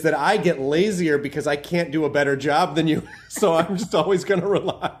is that I get lazier because I can't do a better job than you. So I'm just always going to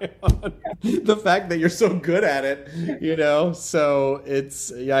rely on the fact that you're so good at it, So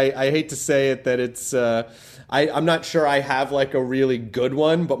it's, I hate to say it that it's, I'm not sure I have like a really good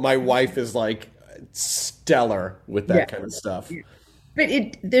one, but my wife is like stellar with that kind of stuff. But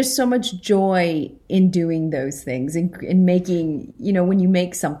there's so much joy in doing those things, in making, when you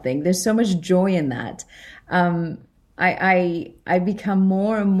make something, there's so much joy in that. I become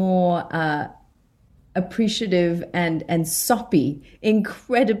more and more appreciative and soppy,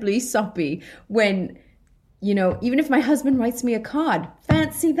 incredibly soppy when, even if my husband writes me a card,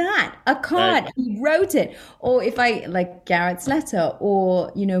 fancy that, a card, he wrote it. Or if I like Garrett's letter,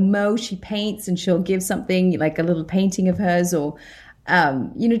 or, Mo, she paints and she'll give something like a little painting of hers, or,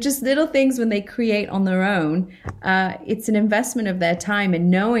 just little things when they create on their own. It's an investment of their time,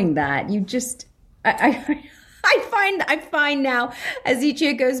 and knowing that you just, I find now as each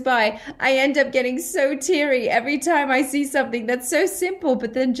year goes by, I end up getting so teary every time I see something that's so simple,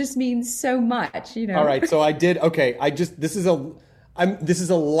 but then just means so much, All right. So this is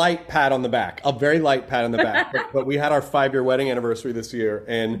a light pat on the back, a very light pat on the back, but we had our 5-year wedding anniversary this year,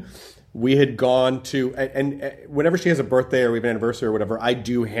 and we had gone to, and whenever she has a birthday or we have an anniversary or whatever, I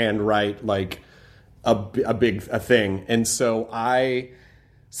do handwrite like a big thing. And so I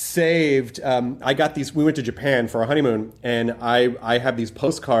saved, I got these, we went to Japan for our honeymoon, and I have these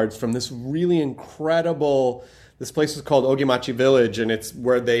postcards from this really incredible, this place is called Ogimachi Village, and it's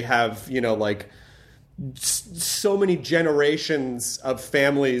where they have, like so many generations of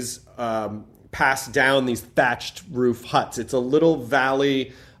families passed down these thatched roof huts. It's a little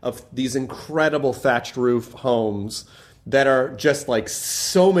valley of these incredible thatched roof homes that are just like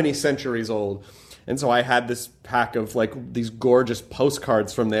so many centuries old. And so I had this pack of like these gorgeous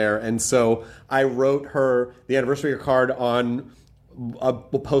postcards from there. And so I wrote her the anniversary card on a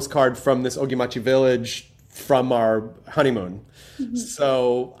postcard from this Ogimachi village from our honeymoon. Mm-hmm.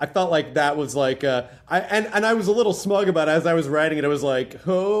 So I felt like that was like, I was a little smug about it as I was writing it. I was like,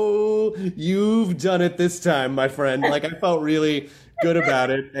 oh, you've done it this time, my friend. Like I felt really good about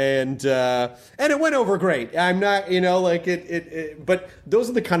it, and it went over great. I'm not, but those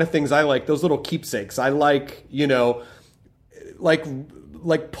are the kind of things I like, those little keepsakes. I like,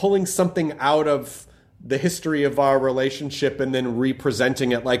 like pulling something out of the history of our relationship and then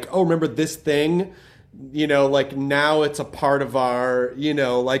representing it like, oh, remember this thing? Like now it's a part of our,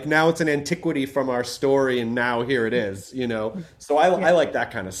 like now it's an antiquity from our story, and now here it is, So I like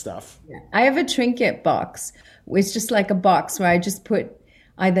that kind of stuff. I have a trinket box. It's just like a box where I just put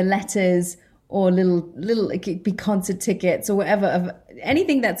either letters or little, it could be concert tickets or whatever, of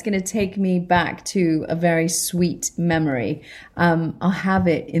anything that's going to take me back to a very sweet memory. I'll have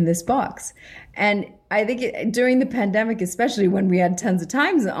it in this box. And I think during the pandemic, especially when we had tons of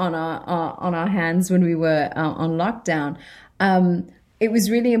times on our hands when we were on lockdown, it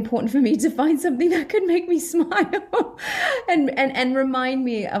was really important for me to find something that could make me smile and remind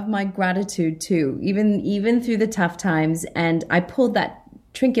me of my gratitude too, even through the tough times. And I pulled that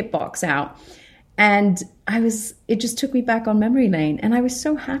trinket box out, and it just took me back on memory lane, and I was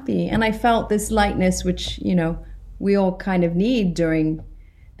so happy. And I felt this lightness, which, you know, we all kind of need during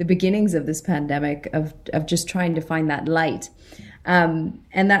the beginnings of this pandemic, of just trying to find that light. And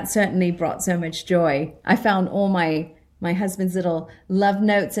that certainly brought so much joy. I found all my husband's little love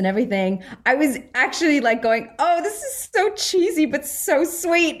notes and everything. I was actually like going, oh, this is so cheesy, but so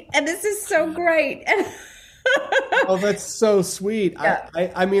sweet. And this is so great. And oh, that's so sweet. Yeah.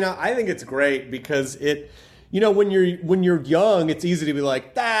 I mean, I think it's great because it, you know, when you're young, it's easy to be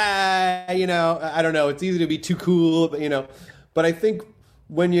like, you know, I don't know. It's easy to be too cool, you know, but I think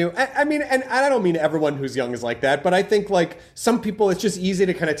when I mean, and I don't mean everyone who's young is like that, but I think like some people, it's just easy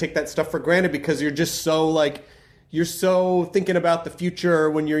to kind of take that stuff for granted because you're just so like, you're so thinking about the future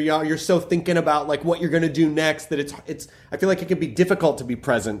when you're young. You're so thinking about like what you're going to do next that it's. I feel like it can be difficult to be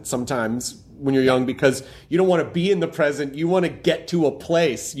present sometimes when you're young because you don't want to be in the present. You want to get to a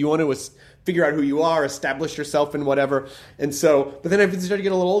place. You want to figure out who you are, establish yourself in whatever. And so, but then if you start to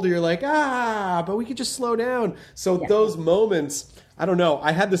get a little older, you're like, but we could just slow down. So those moments, I don't know.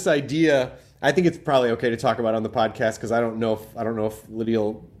 I had this idea. I think it's probably okay to talk about it on the podcast because I don't know if Lydia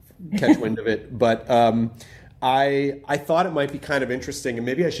will catch wind of it, but. I thought it might be kind of interesting, and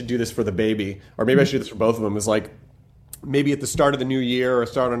maybe I should do this for the baby, or maybe I should do this for both of them, is like maybe at the start of the new year or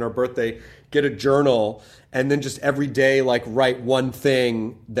start on our birthday, get a journal, and then just every day like write one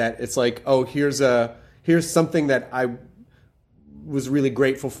thing that it's like, oh, here's something that I was really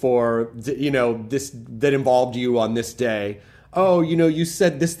grateful for, you know, this that involved you on this day. Oh, you know, you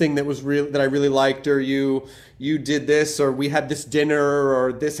said this thing that was that I really liked, or you did this, or we had this dinner,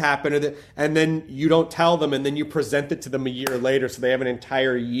 or this happened, and then you don't tell them, and then you present it to them a year later, so they have an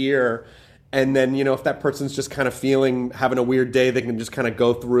entire year. And then, you know, if that person's just kind of having a weird day, they can just kind of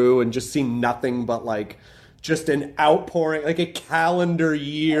go through and just see nothing but like just an outpouring, like a calendar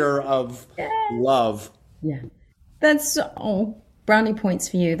year of love. Yeah, that's brownie points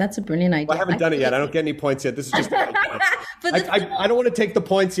for you. That's a brilliant idea. Well, I haven't done it yet. I don't get any points yet. This is just I don't want to take the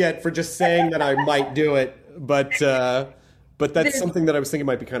points yet for just saying that I might do it, but that's something that I was thinking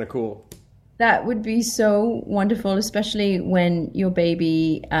might be kind of cool. That would be so wonderful, especially when your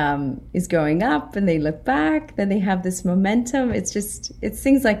baby is growing up and they look back, then they have this momentum. It's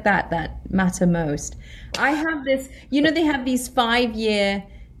things like that matter most. I have this, you know, they have these 5-year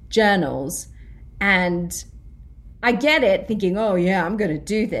journals, and I get it thinking, oh yeah, I'm going to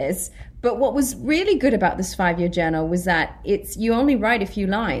do this. But what was really good about this 5-year journal was that you only write a few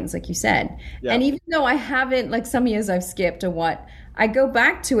lines, like you said. Yeah. And even though I haven't, like some years I've skipped or what, I go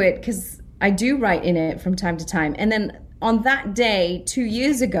back to it because I do write in it from time to time. And then on that day, 2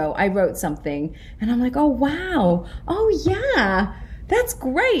 years ago, I wrote something and I'm like, oh, wow. Oh, yeah, that's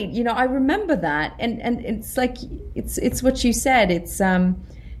great. You know, I remember that. And it's like, it's what you said. It's,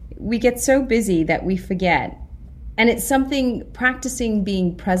 we get so busy that we forget. And it's something, practicing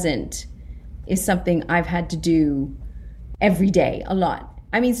being present is something I've had to do every day a lot.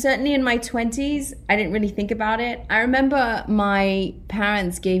 I mean, certainly in my 20s, I didn't really think about it. I remember my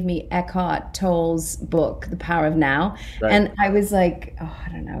parents gave me Eckhart Tolle's book, The Power of Now. Right. And I was like, I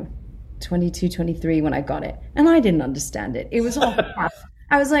don't know, 22, 23 when I got it. And I didn't understand it. It was all crap.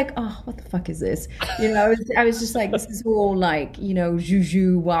 I was like, oh, what the fuck is this? You know, I was just like, this is all like, you know,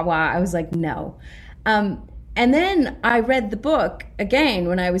 juju, wah, wah. I was like, no. And then I read the book again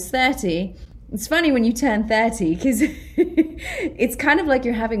when I was 30. It's funny when you turn 30 because it's kind of like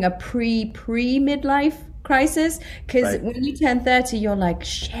you're having a pre-midlife crisis, because when you turn 30, you're like,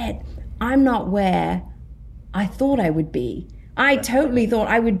 shit, I'm not where I thought I would be. I totally thought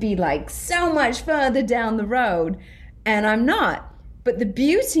I would be like so much further down the road, and I'm not. But the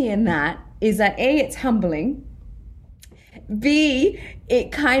beauty in that is that A, it's humbling. B,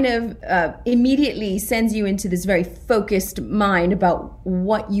 it kind of immediately sends you into this very focused mind about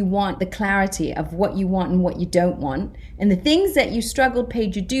what you want, the clarity of what you want and what you don't want. And the things that you struggled,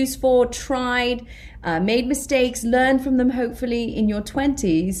 paid your dues for, tried, made mistakes, learned from them hopefully in your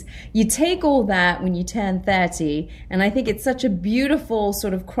 20s. You take all that when you turn 30. And I think it's such a beautiful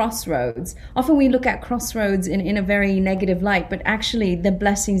sort of crossroads. Often we look at crossroads in a very negative light, but actually they're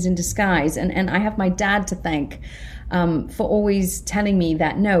blessings in disguise. And I have my dad to thank for always telling me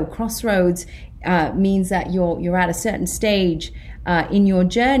that no, crossroads means that you're at a certain stage in your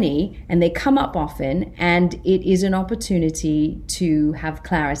journey, and they come up often, and it is an opportunity to have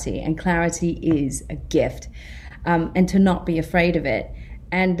clarity, and clarity is a gift, and to not be afraid of it.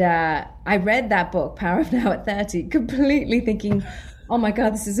 And I read that book, Power of Now at 30, completely thinking, oh my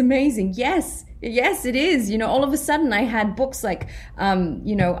God, this is amazing. Yes, it is. You know, all of a sudden I had books like,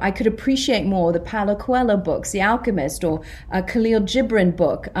 I could appreciate more the Paulo Coelho books, The Alchemist, or Khalil Gibran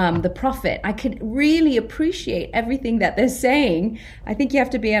book, The Prophet. I could really appreciate everything that they're saying. I think you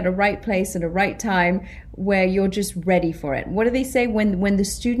have to be at a right place at a right time where you're just ready for it. What do they say? When the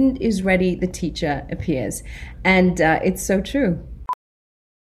student is ready, the teacher appears. And it's so true.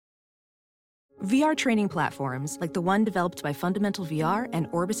 VR training platforms, like the one developed by Fundamental VR and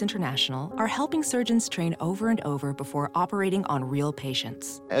Orbis International, are helping surgeons train over and over before operating on real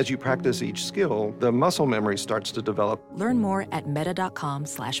patients. As you practice each skill, the muscle memory starts to develop. Learn more at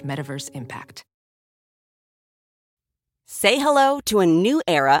meta.com/metaverseimpact. Say hello to a new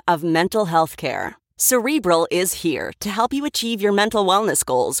era of mental health care. Cerebral is here to help you achieve your mental wellness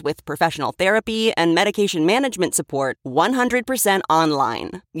goals with professional therapy and medication management support 100%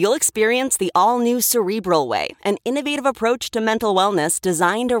 online. You'll experience the all-new Cerebral Way, an innovative approach to mental wellness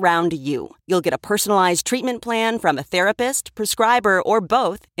designed around you. You'll get a personalized treatment plan from a therapist, prescriber, or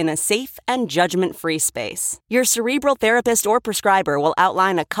both in a safe and judgment-free space. Your Cerebral therapist or prescriber will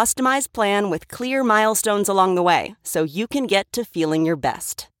outline a customized plan with clear milestones along the way, so you can get to feeling your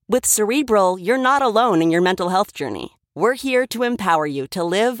best. With Cerebral, you're not alone in your mental health journey. We're here to empower you to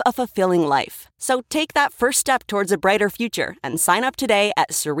live a fulfilling life. So take that first step towards a brighter future and sign up today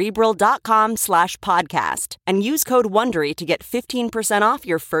at Cerebral.com/podcast and use code WONDERY to get 15% off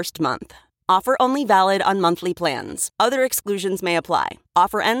your first month. Offer only valid on monthly plans. Other exclusions may apply.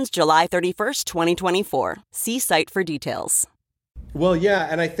 Offer ends July 31st, 2024. See site for details. Well, yeah,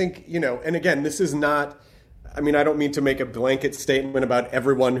 and I think, and again, this is not... I mean, I don't mean to make a blanket statement about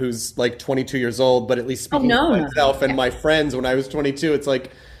everyone who's like 22 years old, but at least speaking for myself and my friends when I was 22, it's like,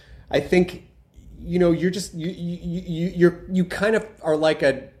 I think, you're just, you kind of are like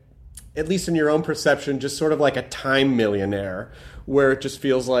at least in your own perception, just sort of like a time millionaire where it just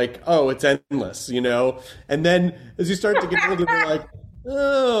feels like, oh, it's endless, And then as you start to get older, you're like,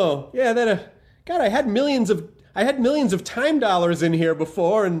 oh, yeah, God, I had millions of time dollars in here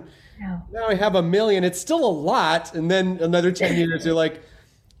before, and now I have 1 million. It's still a lot. And then another 10 years, you're like,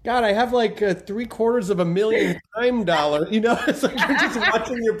 God, I have like $750,000 time dollar. It's like you're just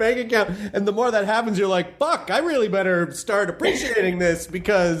watching your bank account. And the more that happens, you're like, fuck, I really better start appreciating this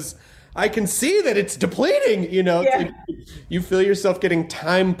because I can see that it's depleting. Like you feel yourself getting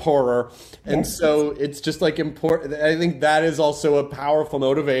time poorer. And so it's just like important. I think that is also a powerful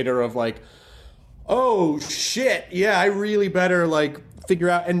motivator of like, oh shit, yeah, I really better like figure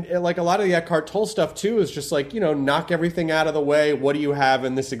out, and like a lot of the Eckhart Tolle stuff too is just like, knock everything out of the way. What do you have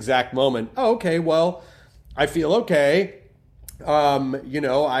in this exact moment? Oh, okay, well, I feel okay. I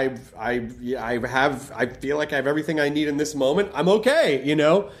feel like I have everything I need in this moment. I'm okay,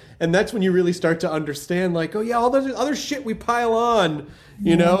 and that's when you really start to understand like, oh yeah, all the other shit we pile on,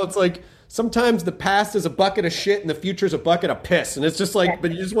 it's like, sometimes the past is a bucket of shit and the future is a bucket of piss. And it's just like,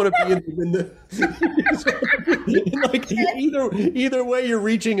 but you just want to be in the like either way you're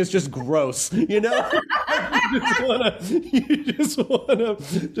reaching is just gross, You just want to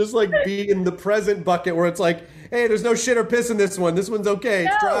just like be in the present bucket where it's like, hey, there's no shit or piss in this one. This one's okay.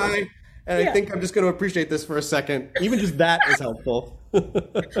 It's dry. And I think I'm just going to appreciate this for a second. Even just that is helpful. I'm not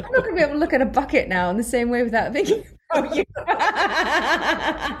going to be able to look at a bucket now in the same way without thinking about you.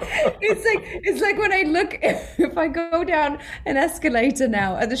 It's like when I look, if I go down an escalator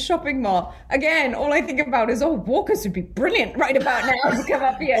now at the shopping mall, again, all I think about is, oh, Walkers would be brilliant right about now to come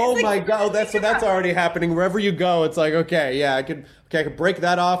up here. Oh my God, that's already happening. Wherever you go, it's like, okay, yeah, I could break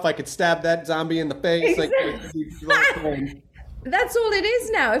that off. I could stab that zombie in the face. That's all it is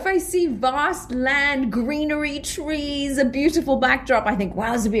now. If I see vast land, greenery, trees, a beautiful backdrop, I think,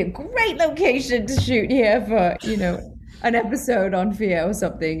 wow, this would be a great location to shoot here for, an episode on Fear or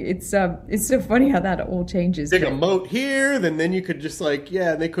something. It's so funny how that all changes. Dig a moat here, then you could just like,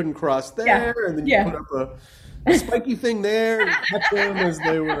 they couldn't cross there, and then you put up a spiky thing there and catch them as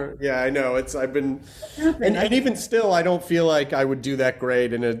they were. Yeah, I know. And even still, I don't feel like I would do that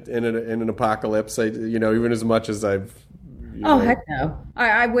great in an apocalypse. Even as much as I've. Heck no!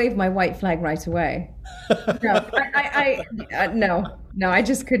 I wave my white flag right away. No, I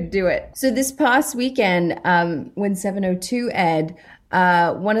just couldn't do it. So this past weekend, when 702 aired,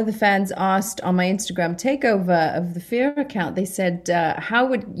 one of the fans asked on my Instagram takeover of the Fear account, they said, how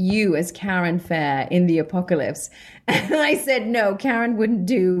would you as Karen fare in the apocalypse? And I said, no, Karen wouldn't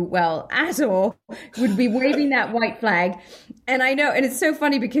do well at all, would be waving that white flag. And I know, and it's so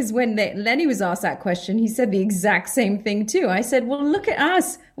funny because when Lenny was asked that question, he said the exact same thing too. I said, well, look at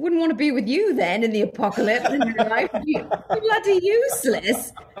us. I wouldn't want to be with you then in the apocalypse. In your life. You're bloody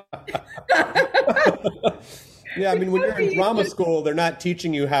useless. Yeah, I mean, when you're in drama school, they're not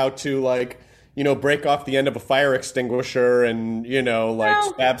teaching you how to, like, you know, break off the end of a fire extinguisher and, you know, like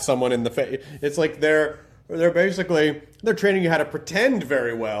stab someone in the face. It's like they're basically, they're training you how to pretend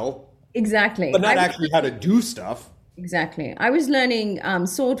very well. Exactly. But not actually how to do stuff. Exactly. I was learning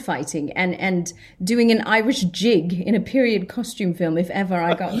sword fighting and doing an Irish jig in a period costume film, if ever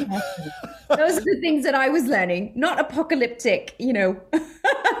I got costume. Those are the things that I was learning, not apocalyptic, you know.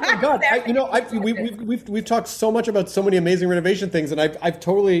 Oh my God, we've talked so much about so many amazing renovation things, and I've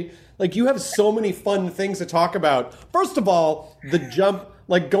totally, like, you have so many fun things to talk about. First of all, the jump,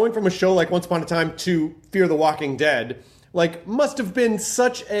 like going from a show like Once Upon a Time to Fear the Walking Dead, like, must have been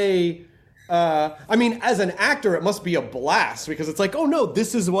such a... I mean, as an actor, it must be a blast because it's like, oh no,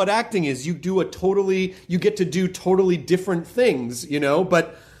 this is what acting is. You get to do totally different things, you know.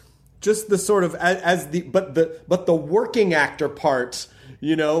 But just the sort of but the working actor part,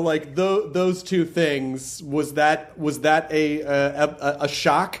 you know, like those two things. Was that a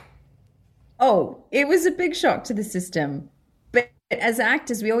shock? Oh, it was a big shock to the system. But as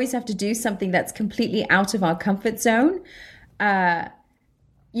actors, we always have to do something that's completely out of our comfort zone.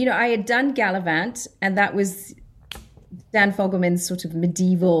 You know, I had done Gallivant, and that was Dan Fogelman's sort of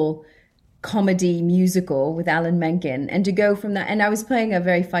medieval comedy musical with Alan Menken. And to go from that, and I was playing a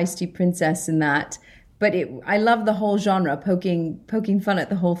very feisty princess in that, but I love the whole genre, poking fun at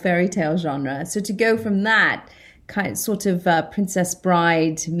the whole fairy tale genre. So to go from that kind of sort of Princess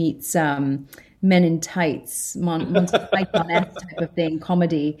Bride meets Men in Tights, Monty Python-esque type of thing,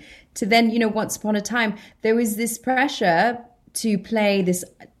 comedy, to then, you know, Once Upon a Time, there was this pressure to play this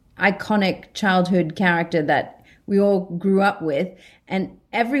iconic childhood character that we all grew up with, and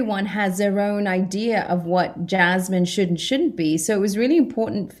everyone has their own idea of what Jasmine should and shouldn't be. So it was really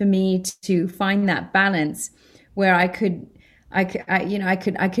important for me to find that balance where I could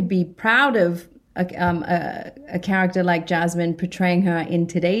be proud of a character like Jasmine, portraying her in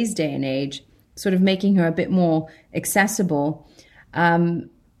today's day and age, sort of making her a bit more accessible, and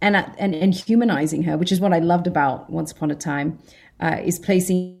humanizing her, which is what I loved about Once Upon a Time, is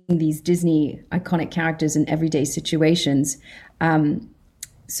placing these Disney iconic characters in everyday situations.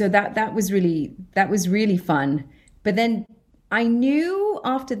 So that was really fun. But then I knew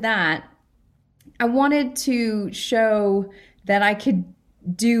after that, I wanted to show that I could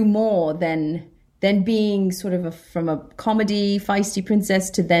do more than being sort of from a comedy feisty princess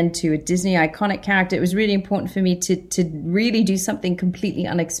to a Disney iconic character. It was really important for me to really do something completely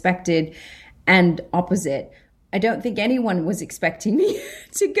unexpected and opposite. I don't think anyone was expecting me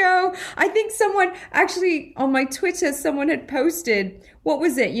to go. I think someone actually on my Twitter, someone had posted, what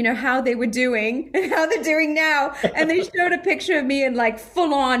was it? You know, how they were doing and how they're doing now. And they showed a picture of me in like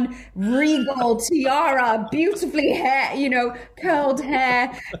full on regal tiara, beautifully hair, you know, curled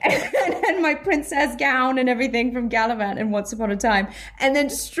hair and my princess gown and everything from Gallivant and Once Upon a Time. And then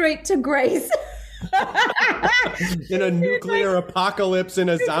straight to Grace. In a nuclear apocalypse, in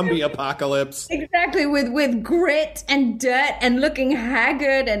a zombie apocalypse. Exactly, with grit and dirt and looking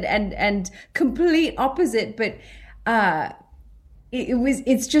haggard and complete opposite. But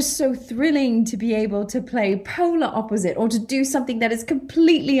it's just so thrilling to be able to play polar opposite or to do something that is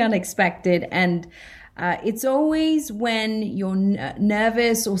completely unexpected. And it's always when you're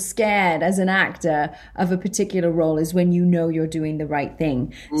nervous or scared as an actor of a particular role is when you know you're doing the right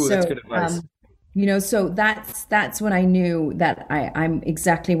thing. Ooh, that's good advice. You know, so that's when I knew that I'm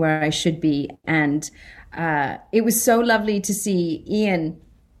exactly where I should be. And it was so lovely to see Ian,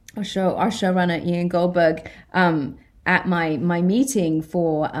 our showrunner, Ian Goldberg, at my meeting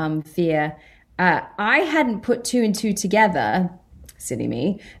for Fear. I hadn't put two and two together, silly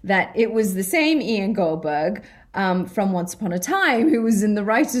me, that it was the same Ian Goldberg from Once Upon a Time who was in the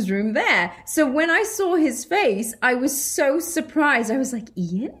writer's room there. So when I saw his face, I was so surprised. I was like,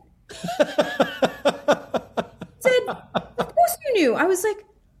 Ian? Said, of course you knew. I was like,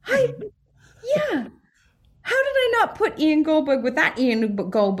 yeah. How did I not put Ian Goldberg with that Ian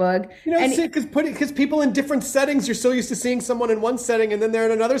Goldberg? You know, because people in different settings, you're so used to seeing someone in one setting and then they're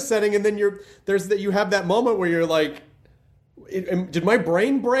in another setting, and then you have that moment where you're like, did my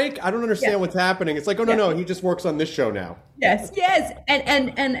brain break? I don't understand what's happening. It's like, oh no, he just works on this show now. Yes,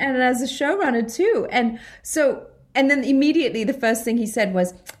 and as a showrunner too, and so And then immediately the first thing he said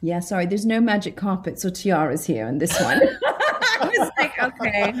was, yeah, sorry, there's no magic carpets or tiaras here in this one. I was like,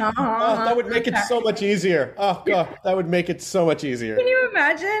 okay. Oh, that would make it so much easier. Oh, God, that would make it so much easier. Can you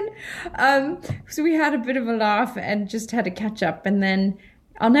imagine? So we had a bit of a laugh and just had a catch up. And then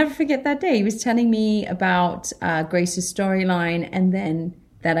I'll never forget that day. He was telling me about Grace's storyline, and then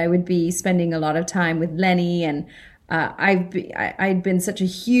that I would be spending a lot of time with Lenny. And I'd been such a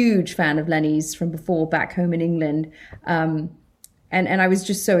huge fan of Lenny's from before back home in England. And I was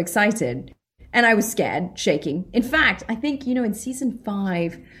just so excited. And I was scared, shaking. In fact, I think, in season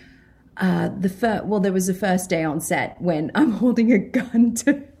 5, there was the first day on set when I'm holding a gun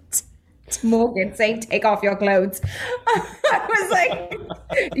to Morgan saying, take off your clothes. I was like,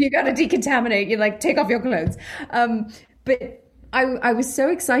 you got to decontaminate. You're like, take off your clothes. But I was so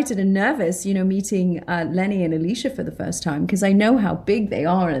excited and nervous, meeting Lenny and Alicia for the first time, because I know how big they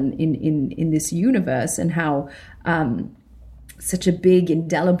are in this universe, and how such a big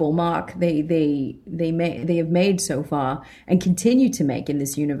indelible mark they have made so far and continue to make in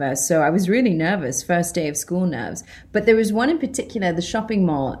this universe. So I was really nervous, first day of school nerves. But there was one in particular, the shopping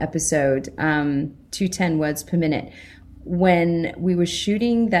mall episode, 210 words per minute, when we were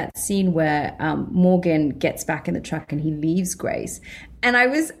shooting that scene where Morgan gets back in the truck and he leaves Grace. And I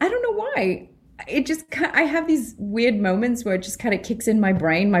don't know why, I have these weird moments where it just kind of kicks in my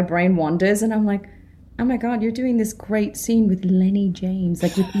brain wanders, and I'm like, oh my God, you're doing this great scene with Lenny James,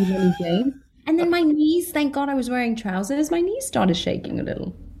 like with Lenny James. And then my knees, thank God I was wearing trousers, my knees started shaking a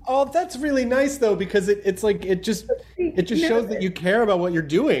little. Oh, that's really nice though, because it just shows that you care about what you're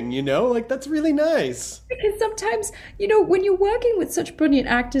doing, like that's really nice. Because sometimes, when you're working with such brilliant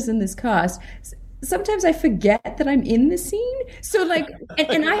actors in this cast, sometimes I forget that I'm in the scene. So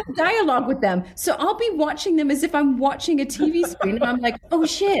and I have dialogue with them. So I'll be watching them as if I'm watching a TV screen, and I'm like, oh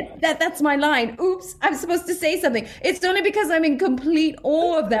shit, that's my line. Oops, I'm supposed to say something. It's only because I'm in complete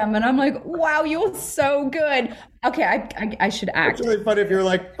awe of them. And I'm like, wow, you're so good. Okay, I should act. It's really funny if you're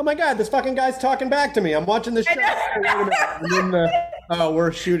like, oh my God, this fucking guy's talking back to me. I'm watching this show. And then,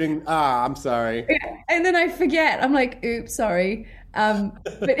 we're shooting. I'm sorry. And then I forget. I'm like, oops, sorry.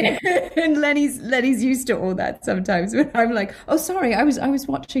 But and Lenny's used to all that sometimes, but I'm like, oh sorry, I was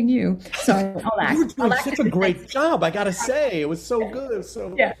watching you. Sorry, I'll act. You were doing such a great job, I gotta say. It was so good.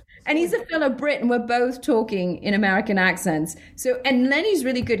 Yeah. And he's a fellow Brit, and we're both talking in American accents. And Lenny's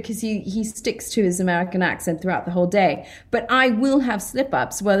really good because he sticks to his American accent throughout the whole day. But I will have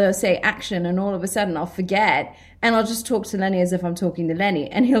slip-ups where they'll say action, and all of a sudden I'll forget, and I'll just talk to Lenny as if I'm talking to Lenny,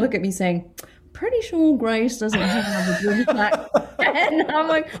 and he'll look at me saying, pretty sure Grace doesn't have a British accent. And I'm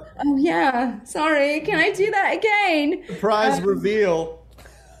like, oh yeah, sorry, can I do that again? Surprise reveal.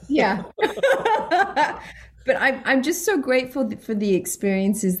 Yeah. But I'm just so grateful for the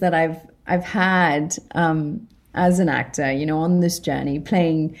experiences that I've had as an actor, on this journey,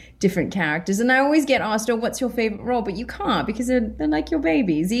 playing different characters. And I always get asked, oh, what's your favorite role? But you can't, because they're like your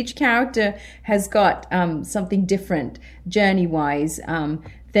babies. Each character has got something different journey-wise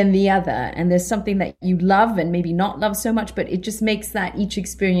than the other. And there's something that you love and maybe not love so much, but it just makes that each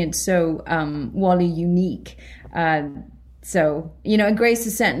experience so wholly unique. So, and Grace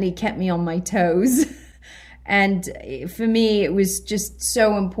has certainly kept me on my toes. And for me, it was just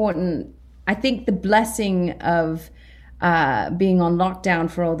so important. I think the blessing of being on lockdown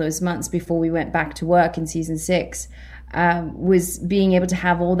for all those months before we went back to work in season 6 was being able to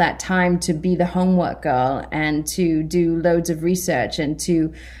have all that time to be the homework girl and to do loads of research and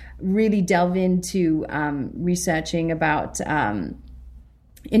to really delve into researching about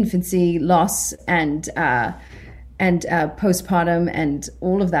infancy loss and postpartum and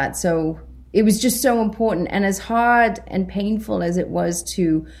all of that. So it was just so important. And as hard and painful as it was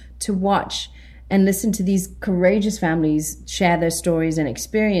to watch and listen to these courageous families share their stories and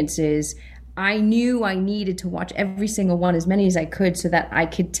experiences, I knew I needed to watch every single one, as many as I could, so that I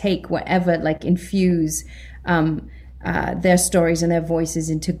could take whatever, infuse their stories and their voices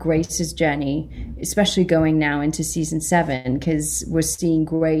into Grace's journey, especially going now into season 7, because we're seeing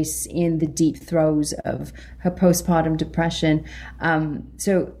Grace in the deep throes of her postpartum depression.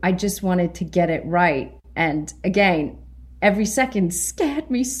 So I just wanted to get it right. And again, every second scared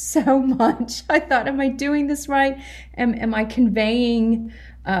me so much. I thought, am I doing this right? Am I conveying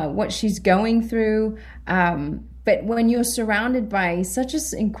what she's going through? But when you're surrounded by such an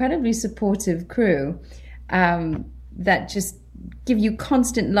incredibly supportive crew, that just give you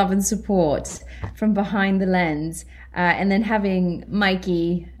constant love and support from behind the lens, and then having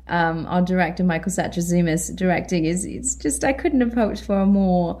Mikey, our director, Michael Satrazemis, directing, it's just, I couldn't have hoped for a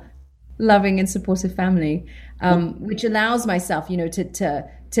more loving and supportive family, which allows myself,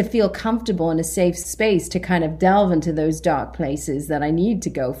 to feel comfortable in a safe space to kind of delve into those dark places that I need to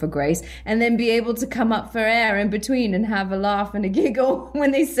go for grace, and then be able to come up for air in between and have a laugh and a giggle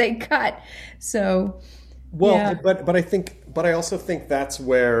when they say cut. So, but I also think that's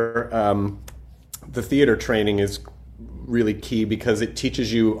where the theater training is really key, because it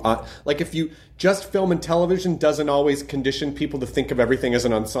teaches you, if you just film and television doesn't always condition people to think of everything as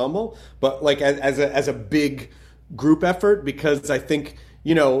an ensemble, but like as a big group effort, because I think,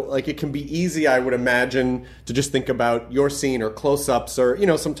 it can be easy, I would imagine, to just think about your scene or close-ups,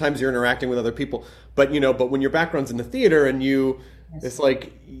 or, sometimes you're interacting with other people, but when your background's in the theater and it's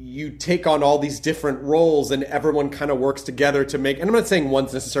like you take on all these different roles and everyone kind of works together to make, and I'm not saying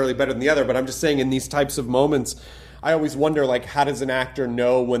one's necessarily better than the other, but I'm just saying in these types of moments, I always wonder, how does an actor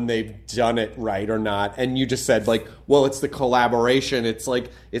know when they've done it right or not? And you just said, it's the collaboration. It's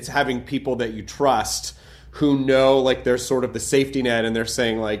it's having people that you trust who know, there's sort of the safety net, and they're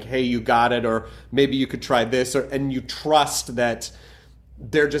saying, hey, you got it, or maybe you could try this, and you trust that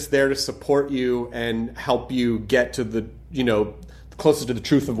they're just there to support you and help you get to the, closer to the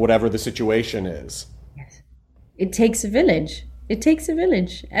truth of whatever the situation is. Yes. It takes a village. It takes a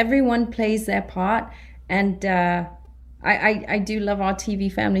village. Everyone plays their part. And I do love our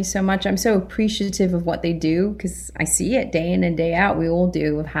TV family so much. I'm so appreciative of what they do, because I see it day in and day out. We all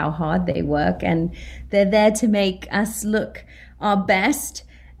do, of how hard they work. And they're there to make us look our best.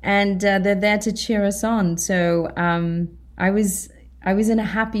 And they're there to cheer us on. So I was in a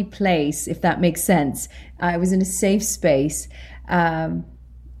happy place, if that makes sense. I was in a safe space.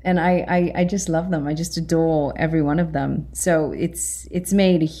 And I just love them. I just adore every one of them. So it's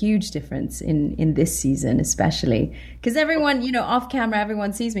made a huge difference in this season, especially because everyone, off camera,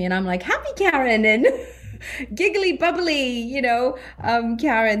 everyone sees me and I'm like, happy Karen and giggly, bubbly,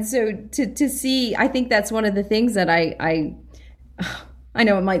 Karen. So to see, I think that's one of the things that I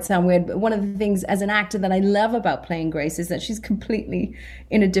know it might sound weird, but one of the things as an actor that I love about playing Grace is that she's completely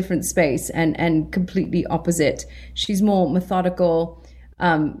in a different space and completely opposite. She's more methodical,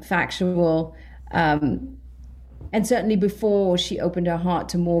 factual, and certainly before she opened her heart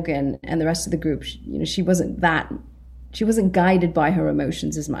to Morgan and the rest of the group, she wasn't guided by her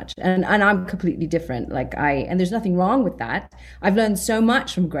emotions as much. And I'm completely different. And there's nothing wrong with that. I've learned so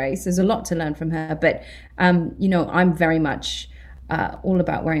much from Grace. There's a lot to learn from her, but I'm very much all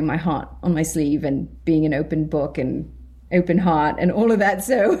about wearing my heart on my sleeve and being an open book and open heart and all of that.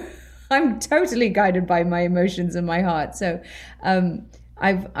 So I'm totally guided by my emotions and my heart. So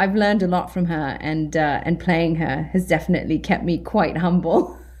I've learned a lot from her, and playing her has definitely kept me quite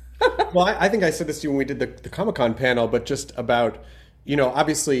humble. Well, I think I said this to you when we did the Comic-Con panel, but just about,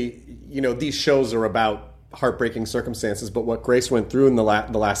 obviously, these shows are about heartbreaking circumstances, but what Grace went through in the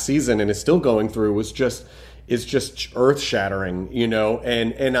last season and is still going through is just earth-shattering,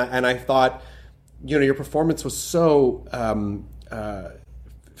 and I thought, your performance was so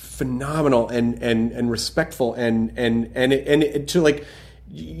phenomenal and respectful and to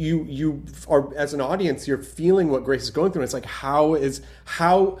you are, as an audience, you're feeling what Grace is going through. And it's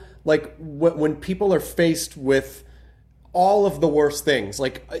when people are faced with all of the worst things,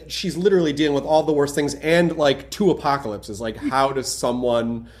 she's literally dealing with all the worst things and 2 apocalypses. How does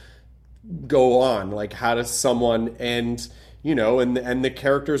someone go on? How does someone, and the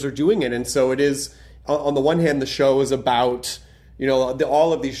characters are doing it. And so it is, on the one hand, the show is about,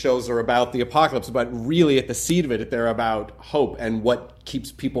 all of these shows are about the apocalypse, but really at the seed of it, they're about hope and what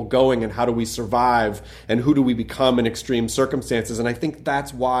keeps people going and how do we survive and who do we become in extreme circumstances. And I think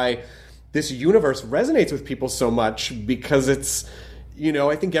that's why this universe resonates with people so much, because it's,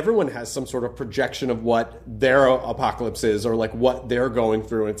 I think everyone has some sort of projection of what their apocalypse is or what they're going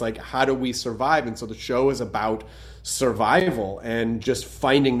through. And it's how do we survive? And so the show is about survival and just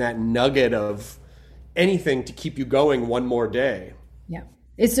finding that nugget of anything to keep you going one more day. Yeah.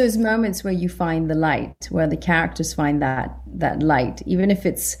 It's those moments where you find the light, where the characters find that light, even if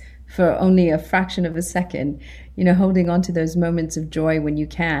it's for only a fraction of a second, holding on to those moments of joy when you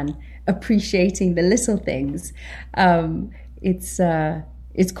can, appreciating the little things.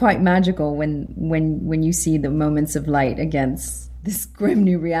 It's quite magical when you see the moments of light against this grim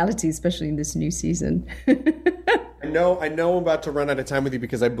new reality, especially in this new season. I know I'm about to run out of time with you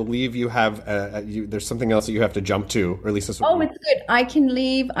because I believe you have there's something else that you have to jump to, or at least that's what it's good. I can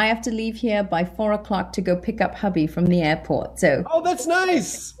leave. I have to leave here by 4:00 to go pick up hubby from the airport. So that's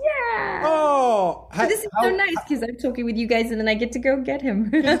nice. Yeah. Oh, this is so nice because I'm talking with you guys and then I get to go get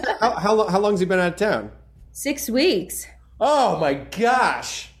him. How long has he been out of town? 6 weeks. Oh my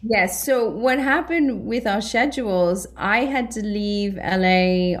gosh. Yes. So what happened with our schedules, I had to leave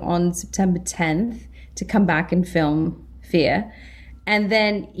LA on September 10th to come back and film Fear. And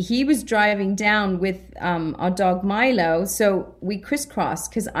then he was driving down with our dog Milo. So we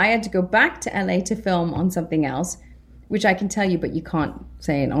crisscrossed because I had to go back to LA to film on something else, which I can tell you, but you can't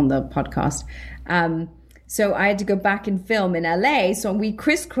say it on the podcast. So I had to go back and film in LA. So we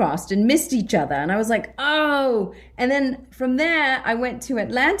crisscrossed and missed each other. And I was like, oh. And then from there, I went to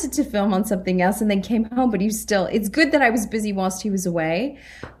Atlanta to film on something else and then came home. But he was still, it's good that I was busy whilst he was away.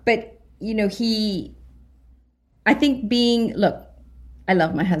 But, you know, I think look, I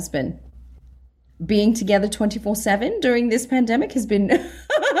love my husband. Being together 24/7 during this pandemic has been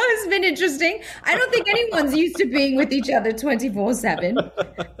has been interesting. I don't think anyone's used to being with each other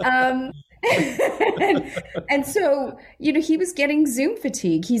 24/7. And so, you know, he was getting Zoom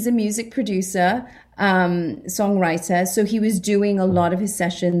fatigue. He's a music producer, songwriter. So he was doing a lot of his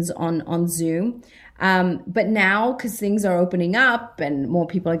sessions on Zoom. But now, because things are opening up and more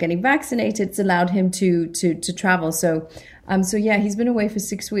people are getting vaccinated, it's allowed him to travel. So yeah, he's been away for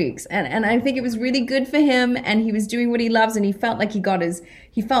 6 weeks, and I think it was really good for him. And he was doing what he loves, and he felt like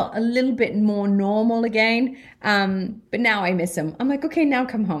he felt a little bit more normal again. But now I miss him. I'm like, okay, now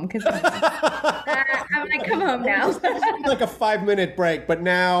come home, because I'm like, come home now. Like a 5-minute break, but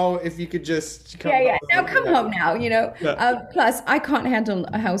now if you could just come home. Now come home now, you know. Plus, I can't handle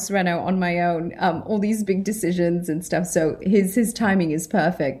a house reno on my own. All these big decisions and stuff. So his timing is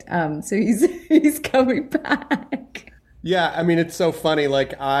perfect. So he's coming back. Yeah, I mean, it's so funny.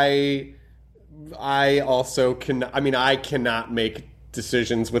 Like I also I cannot make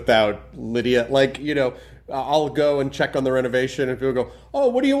decisions without Lydia. Like, you know, I'll go and check on the renovation and people go, oh,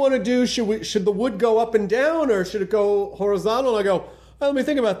 what do you want to do? Should the wood go up and down or should it go horizontal? And I go, oh, let me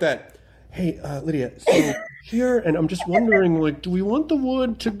think about that. Hey, Lydia, so here, and I'm just wondering, like, do we want the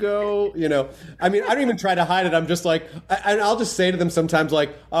wood to go, you know? I mean, I don't even try to hide it. I'm just like, and I'll just say to them sometimes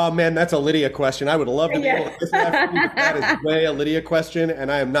like, oh man, that's a Lydia question. I would love to be able to listen to that. That is way a Lydia question,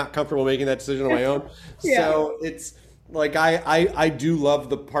 and I am not comfortable making that decision on my own. Yeah. So it's like, I do love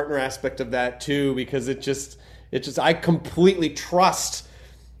the partner aspect of that too, because it just, I completely trust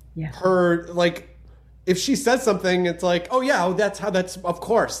her, like, if she says something, it's like, oh yeah, that's of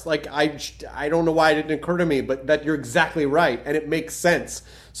course. Like I don't know why it didn't occur to me, but that you're exactly right, and it makes sense.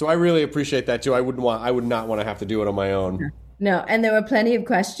 So I really appreciate that too. I would not want to have to do it on my own. No, and there were plenty of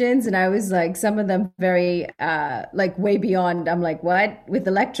questions, and I was like, some of them very like way beyond. I'm like, what with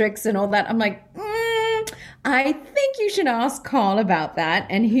electrics and all that? I'm like, I think you should ask Carl about that,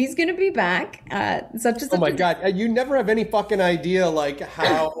 and he's going to be back. Oh my God, you never have any fucking idea like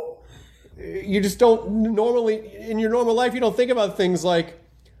how. You just don't normally, in your normal life, you don't think about things like,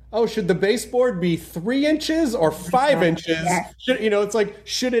 oh, should the baseboard be 3 inches or 5 inches? It's like,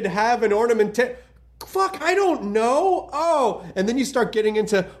 should it have an ornamentation? Fuck, I don't know. Oh, and then you start getting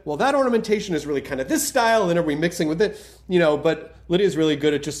into, well, that ornamentation is really kind of this style, and then are we mixing with it? You know, but Lydia's really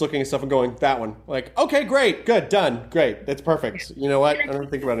good at just looking at stuff and going, that one. Like, okay, great, good, done, great, that's perfect. You know what? I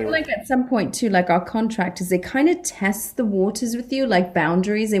don't think about it anymore. Like at some point too, like our contractors, they kind of test the waters with you, like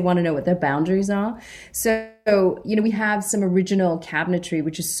boundaries. They want to know what their boundaries are. So, you know, we have some original cabinetry,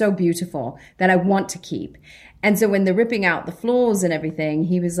 which is so beautiful that I want to keep. And so when they're ripping out the floors and everything,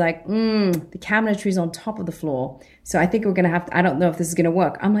 he was like, the cabinetry's on top of the floor. So I think we're going to have to, I don't know if this is going to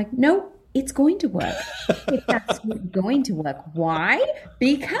work. I'm like, no, it's going to work. It's absolutely going to work. Why?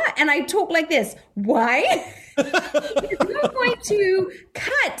 Because, and I talk like this. Why? Because we're going to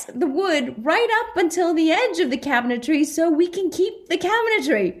cut the wood right up until the edge of the cabinetry so we can keep the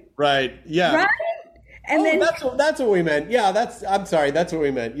cabinetry. Right. Yeah. Right? And then that's what we meant. Yeah, I'm sorry. That's what we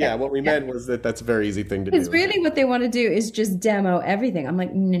meant. Yeah, what we meant was that's a very easy thing to do. Because really what they want to do is just demo everything. I'm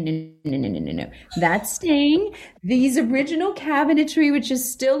like, no. That's staying. These original cabinetry, which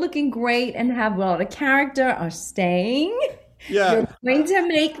is still looking great and have a lot of character, are staying. Yeah. You're going to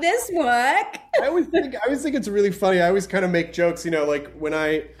make this work. I always think it's really funny. I always kind of make jokes, you know, like when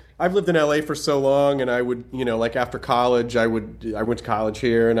I've lived in LA for so long, and I would, you know, like after college, I went to college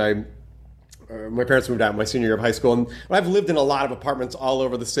here, and my parents moved out my senior year of high school, and I've lived in a lot of apartments all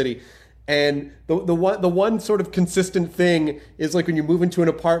over the city. And the one sort of consistent thing is like when you move into an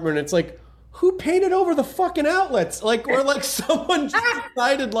apartment, it's like, who painted over the fucking outlets? Like, or like someone just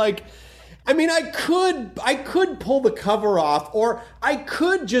decided like, I mean, I could pull the cover off, or I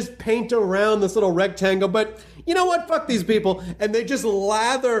could just paint around this little rectangle, but you know what? Fuck these people. And they just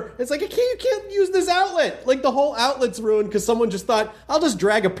lather. It's like, you can't use this outlet. Like the whole outlet's ruined because someone just thought, I'll just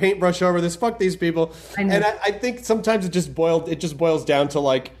drag a paintbrush over this. Fuck these people. And I think sometimes it just boils down to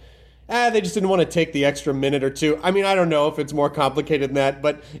like, they just didn't want to take the extra minute or two. I mean, I don't know if it's more complicated than that,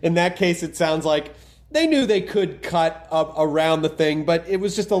 but in that case, it sounds like they knew they could cut up around the thing, but it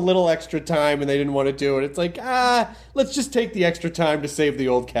was just a little extra time and they didn't want to do it. It's like, let's just take the extra time to save the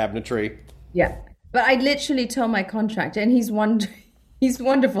old cabinetry. Yeah. But I literally told my contractor, and he's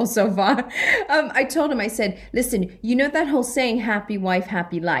wonderful so far. I told him, I said, listen, you know that whole saying, happy wife,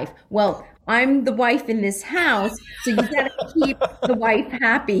 happy life? Well, I'm the wife in this house, so you got to keep the wife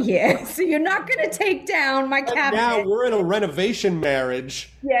happy here. So you're not going to take down my cabinet. Now we're in a renovation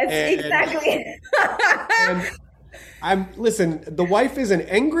marriage. Yes, exactly. And listen, the wife isn't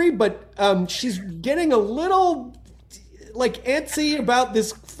angry, but she's getting a little like antsy about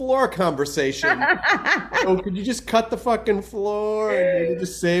this floor conversation. So could you just cut the fucking floor and maybe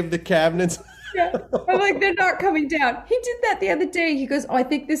just save the cabinets? Yeah. I'm like, they're not coming down. He did that the other day. He goes, I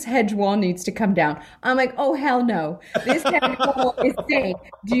think this hedge wall needs to come down. I'm like, oh, hell no. This hedge wall is staying.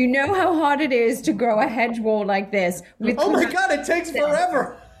 Do you know how hard it is to grow a hedge wall like this? Oh my God, it takes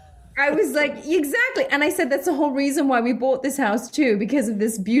forever. I was like, exactly. And I said, that's the whole reason why we bought this house too, because of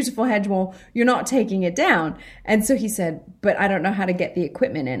this beautiful hedge wall. You're not taking it down. And so he said, but I don't know how to get the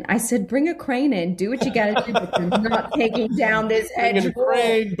equipment in. I said, bring a crane in, do what you got to do, but you're not taking down this hedge wall. Bring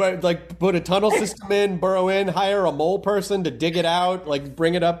in a crane, but like put a tunnel system in, burrow in, hire a mole person to dig it out, like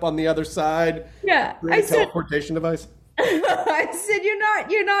bring it up on the other side. Yeah. Bring a teleportation device. I said,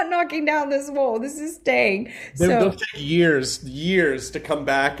 you're not knocking down this wall. This is staying. They'll take years to come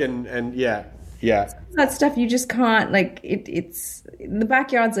back and yeah. That stuff you just can't, like, it's the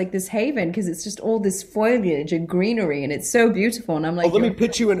backyard's like this haven because it's just all this foliage and greenery and it's so beautiful. And I'm like, let me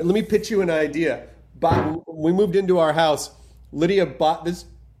pitch you an idea. When we moved into our house, Lydia bought this.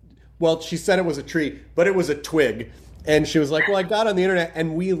 Well, she said it was a tree, but it was a twig, and she was like, "Well, I got on the internet,"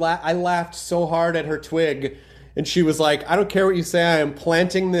 and I laughed so hard at her twig. And she was like, I don't care what you say, I am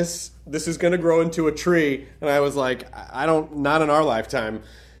planting this. This is going to grow into a tree. And I was like, not in our lifetime.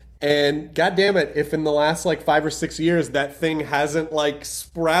 And God damn it, if in the last like 5 or 6 years, that thing hasn't like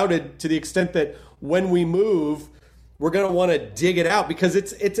sprouted to the extent that when we move, we're going to want to dig it out because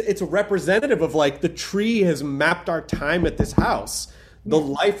it's representative of like the tree has mapped our time at this house, the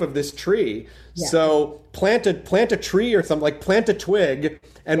life of this tree. Yeah. So plant a tree or something, like plant a twig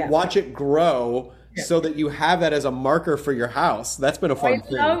and watch it grow. So that you have that as a marker for your house. That's been a fun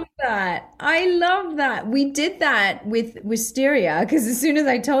thing. I love that. We did that with wisteria because as soon as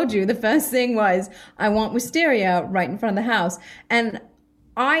I told you, the first thing was I want wisteria right in front of the house. And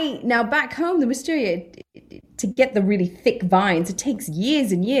now back home, the wisteria, to get the really thick vines, it takes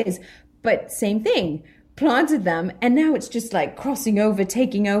years and years. But same thing. Planted them, and now it's just like crossing over,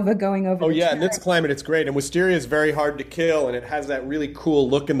 taking over, going over. Oh yeah, in this climate it's great. And wisteria is very hard to kill, and it has that really cool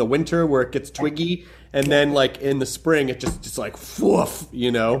look in the winter where it gets twiggy, and then like in the spring it just like woof,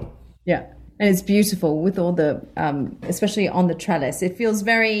 you know. Yeah, and it's beautiful with all the, especially on the trellis. It feels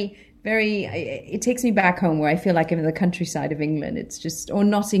very, very. It takes me back home where I feel like I'm in the countryside of England. It's just, or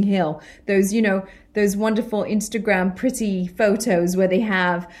Notting Hill. Those wonderful Instagram pretty photos where they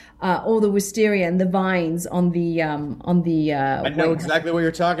have all the wisteria and the vines on the. I know exactly what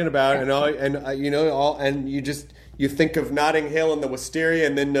you're talking about, and you think of Notting Hill and the wisteria,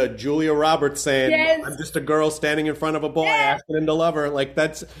 and then Julia Roberts saying, yes. "I'm just a girl standing in front of a boy asking him to love her." Like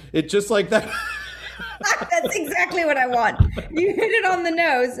that's it, just like that. That's exactly what I want. You hit it on the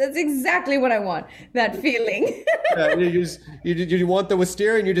nose. That's exactly what I want. That feeling. You want the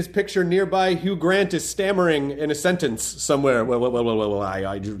wisteria, and you just picture nearby Hugh Grant is stammering in a sentence somewhere. Well, I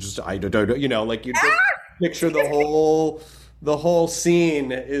don't, you know, like you just picture the whole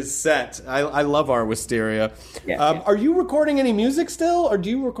scene is set. I love our wisteria. Yeah. Are you recording any music still, or do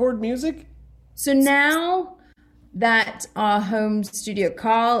you record music? So now that our home studio,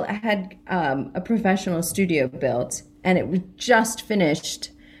 Carl had a professional studio built, and it was just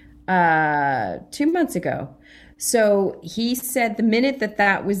finished 2 months ago. So he said the minute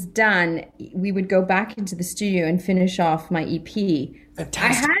that was done, we would go back into the studio and finish off my EP.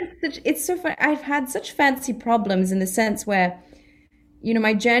 Fantastic. It's so fun. I've had such fancy problems in the sense where, you know,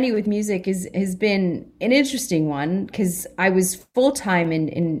 my journey with music has been an interesting one because I was full-time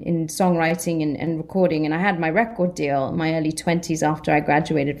in songwriting and recording, and I had my record deal in my early 20s after I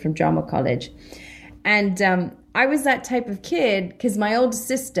graduated from drama college. And I was that type of kid because my older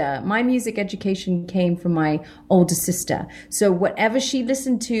sister, my music education came from my older sister. So whatever she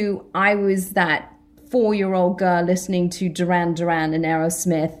listened to, I was that 4-year-old girl listening to Duran Duran and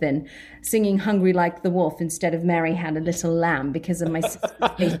Aerosmith and singing Hungry Like the Wolf instead of Mary Had a Little Lamb because of my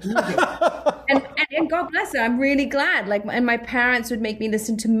sister's taste in music. And God bless her, I'm really glad. And my parents would make me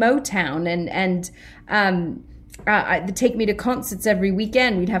listen to Motown They'd take me to concerts every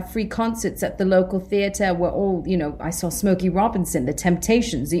weekend. We'd have free concerts at the local theater where all, I saw Smokey Robinson, The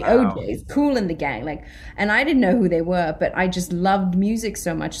Temptations, the OJs, Kool and the Gang, and I didn't know who they were, but I just loved music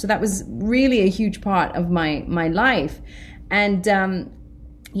so much. So that was really a huge part of my life. And,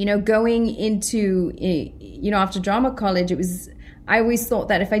 going into, after drama college, I always thought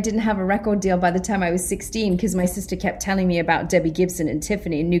that if I didn't have a record deal by the time I was 16, because my sister kept telling me about Debbie Gibson and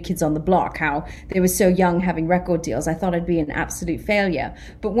Tiffany and New Kids on the Block, how they were so young having record deals, I thought I'd be an absolute failure.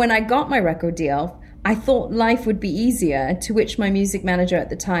 But when I got my record deal, I thought life would be easier, to which my music manager at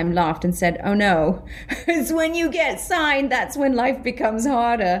the time laughed and said, "Oh no, it's when you get signed, that's when life becomes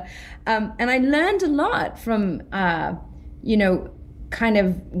harder." And I learned a lot from,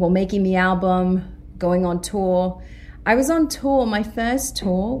 making the album, going on tour. I was on tour. My first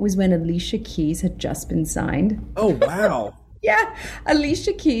tour was when Alicia Keys had just been signed. Oh, wow. Yeah,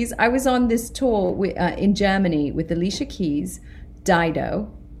 Alicia Keys. I was on this tour in Germany with Alicia Keys,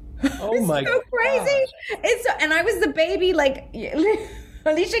 Dido. Oh my God. So crazy. And I was the baby,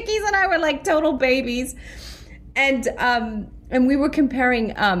 Alicia Keys and I were like total babies. And we were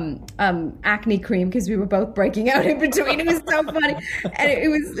comparing acne cream because we were both breaking out in between. It was so funny.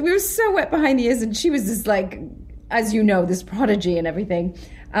 And we were so wet behind the ears, and she was just as you know, this prodigy and everything.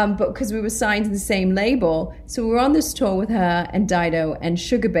 But because we were signed to the same label. So we were on this tour with her and Dido and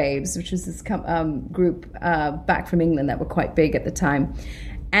Sugar Babes, which was this group back from England that were quite big at the time.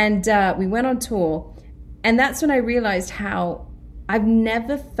 And we went on tour. And that's when I realized how I've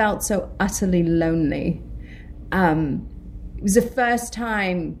never felt so utterly lonely. It was the first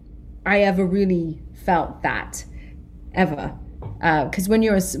time I ever really felt that, ever. Because when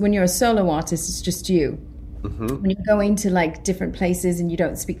you're a solo artist, it's just you. Mm-hmm. When you're going to different places and you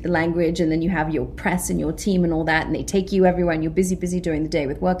don't speak the language, and then you have your press and your team and all that, and they take you everywhere, and you're busy during the day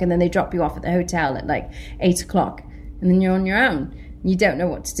with work, and then they drop you off at the hotel at 8:00, and then you're on your own. You don't know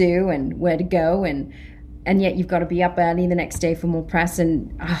what to do and where to go, and yet you've got to be up early the next day for more press.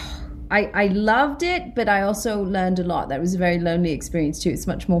 And I loved it, but I also learned a lot. That was a very lonely experience too. It's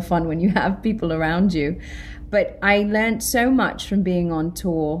much more fun when you have people around you. But I learned so much from being on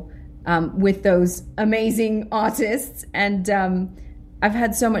tour with those amazing artists, and I've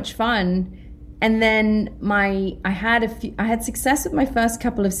had so much fun. And then I had success with my first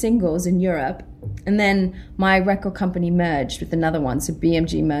couple of singles in Europe, and then my record company merged with another one, so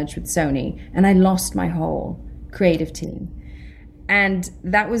BMG merged with Sony, and I lost my whole creative team. And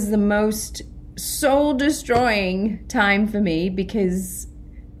that was the most soul-destroying time for me, because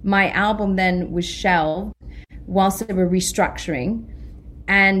my album then was shelved whilst they were restructuring,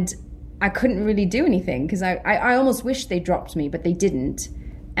 and I couldn't really do anything because I almost wished they dropped me, but they didn't.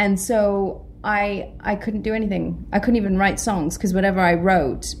 And so I couldn't do anything. I couldn't even write songs because whatever I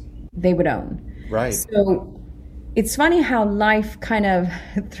wrote, they would own. Right. So it's funny how life kind of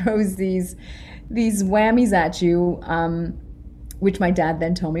throws these whammies at you, which my dad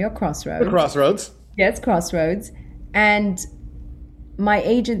then told me are crossroads. The crossroads. Yeah, it's crossroads. And my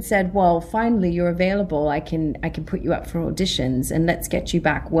agent said, "Well, finally you're available. I can put you up for auditions, and let's get you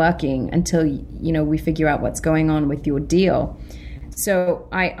back working until we figure out what's going on with your deal." So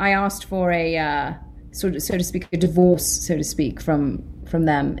I asked for a so to speak, a divorce, so to speak, from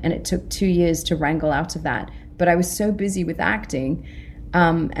them, and it took 2 years to wrangle out of that. But I was so busy with acting,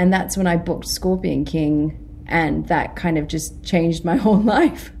 and that's when I booked Scorpion King, and that kind of just changed my whole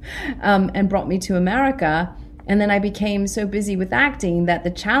life, and brought me to America. And then I became so busy with acting that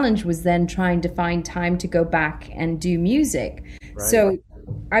the challenge was then trying to find time to go back and do music. Right. So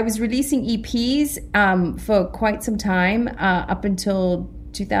I was releasing EPs for quite some time, up until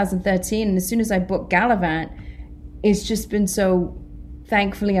 2013. And as soon as I booked Gallivant, it's just been so,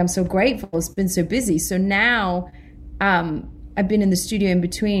 thankfully, I'm so grateful. It's been so busy. So now I've been in the studio in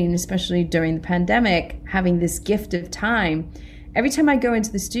between, especially during the pandemic, having this gift of time. Every time I go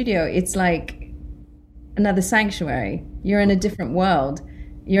into the studio, it's like another sanctuary. You're in a different world.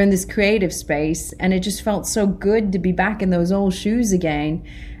 You're in this creative space, and it just felt so good to be back in those old shoes again.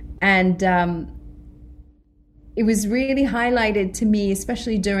 And it was really highlighted to me,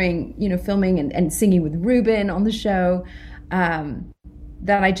 especially during filming and singing with Ruben on the show,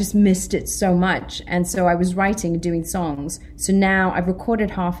 that I just missed it so much. And so I was writing and doing songs. So now I've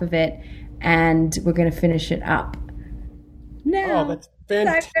recorded half of it, and we're going to finish it up now. Oh, that's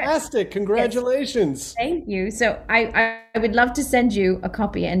fantastic. Congratulations. Yes. Thank you. So I would love to send you a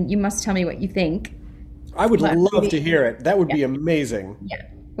copy, and you must tell me what you think. I would love to hear it. That would be amazing. Yeah.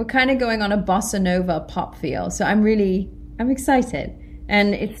 We're kind of going on a bossa nova pop feel. So I'm excited.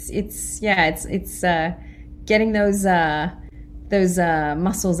 And it's getting those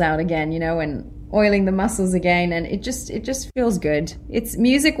muscles out again, and oiling the muscles again, and it just feels good.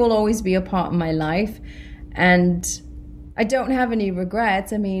 Music will always be a part of my life, and I don't have any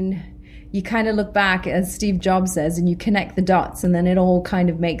regrets. I mean, you kind of look back, as Steve Jobs says, and you connect the dots, and then it all kind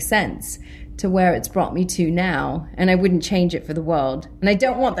of makes sense to where it's brought me to now. And I wouldn't change it for the world. And I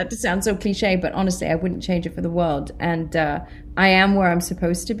don't want that to sound so cliche, but honestly, I wouldn't change it for the world. And I am where I'm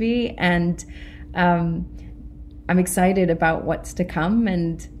supposed to be, and I'm excited about what's to come.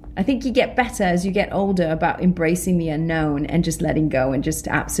 And I think you get better as you get older about embracing the unknown and just letting go and just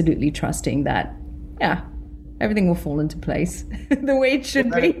absolutely trusting that, yeah, everything will fall into place the way it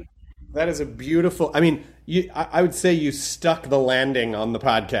should be. That is a beautiful, I mean, I would say you stuck the landing on the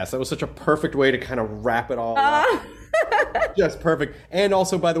podcast. That was such a perfect way to kind of wrap it all up. Just perfect. And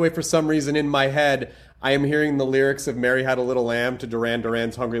also, by the way, for some reason in my head, I am hearing the lyrics of Mary Had a Little Lamb to Duran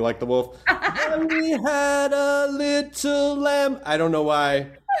Duran's Hungry Like the Wolf. Mary had a little lamb. I don't know why.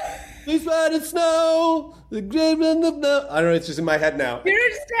 Please let it snow. I don't know. It's just in my head now. You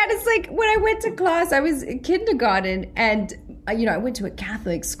understand? It's like when I went to class, I was in kindergarten, and I went to a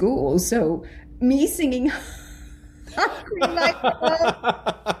Catholic school, so me singing Hungry Like the Wolf.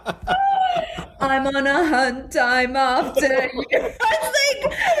 I'm on a hunt, I'm after you. I was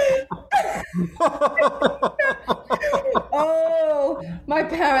like, oh, my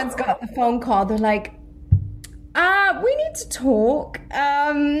parents got the phone call. They're like, we need to talk.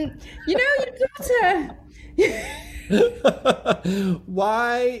 Your daughter.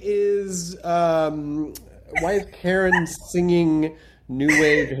 Why is Karen singing new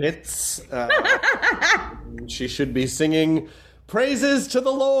wave hits? She should be singing praises to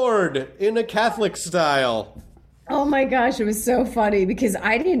the Lord in a Catholic style. Oh my gosh, it was so funny because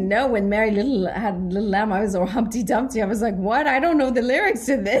I didn't know when Mary had Little Lamb, I was all Humpty Dumpty. I was like, what? I don't know the lyrics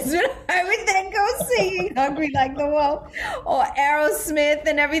to this. I would then go singing Hungry Like the Wolf or Aerosmith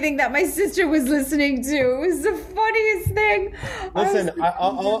and everything that my sister was listening to. It was the funniest thing. Listen,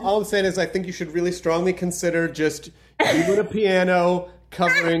 all I'm saying is I think you should really strongly consider just you a piano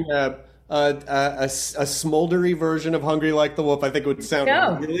covering a smoldery version of Hungry Like the Wolf. I think it would sound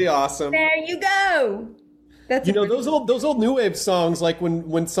really awesome. There you go. That's those old new wave songs, like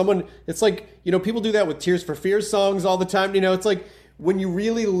when someone, it's like, people do that with Tears for Fears songs all the time. It's like when you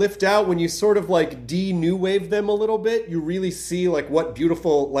really lift out, when you sort of like de-new wave them a little bit, you really see like what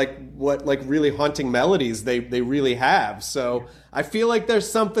beautiful, what really haunting melodies they really have. So I feel like there's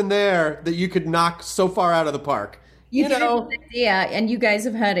something there that you could knock so far out of the park. You know, yeah, and you guys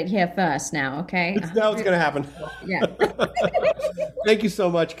have heard it here first now, okay? Now it's going to happen. Yeah. Thank you so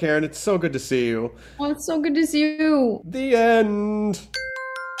much, Karen. It's so good to see you. Oh, it's so good to see you. The end.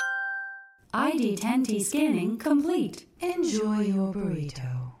 ID10T scanning complete. Enjoy your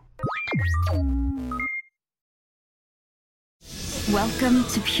burrito. Welcome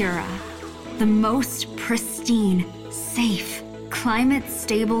to Pura, the most pristine, safe,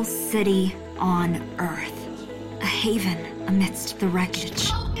 climate-stable city on Earth. A haven amidst the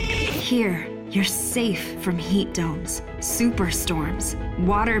wreckage. Here, you're safe from heat domes, superstorms,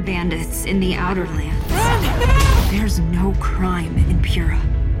 water bandits in the outer lands. There's no crime in Pura,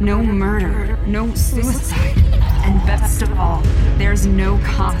 no murder, no suicide, and best of all, there's no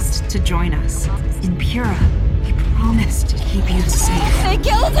cost to join us. In Pura, we promise to keep you safe. They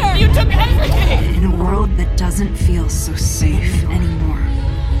killed her! You took everything! In a world that doesn't feel so safe anymore,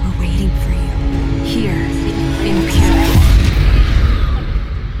 we're waiting for you, here in Pura.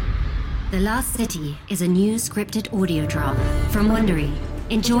 The Last City is a new scripted audio drama from Wondery.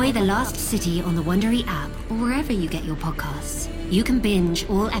 Enjoy The Last City on the Wondery app or wherever you get your podcasts. You can binge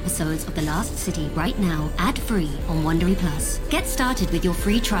all episodes of The Last City right now, ad-free on Wondery Plus. Get started with your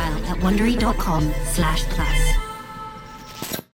free trial at Wondery.com/plus.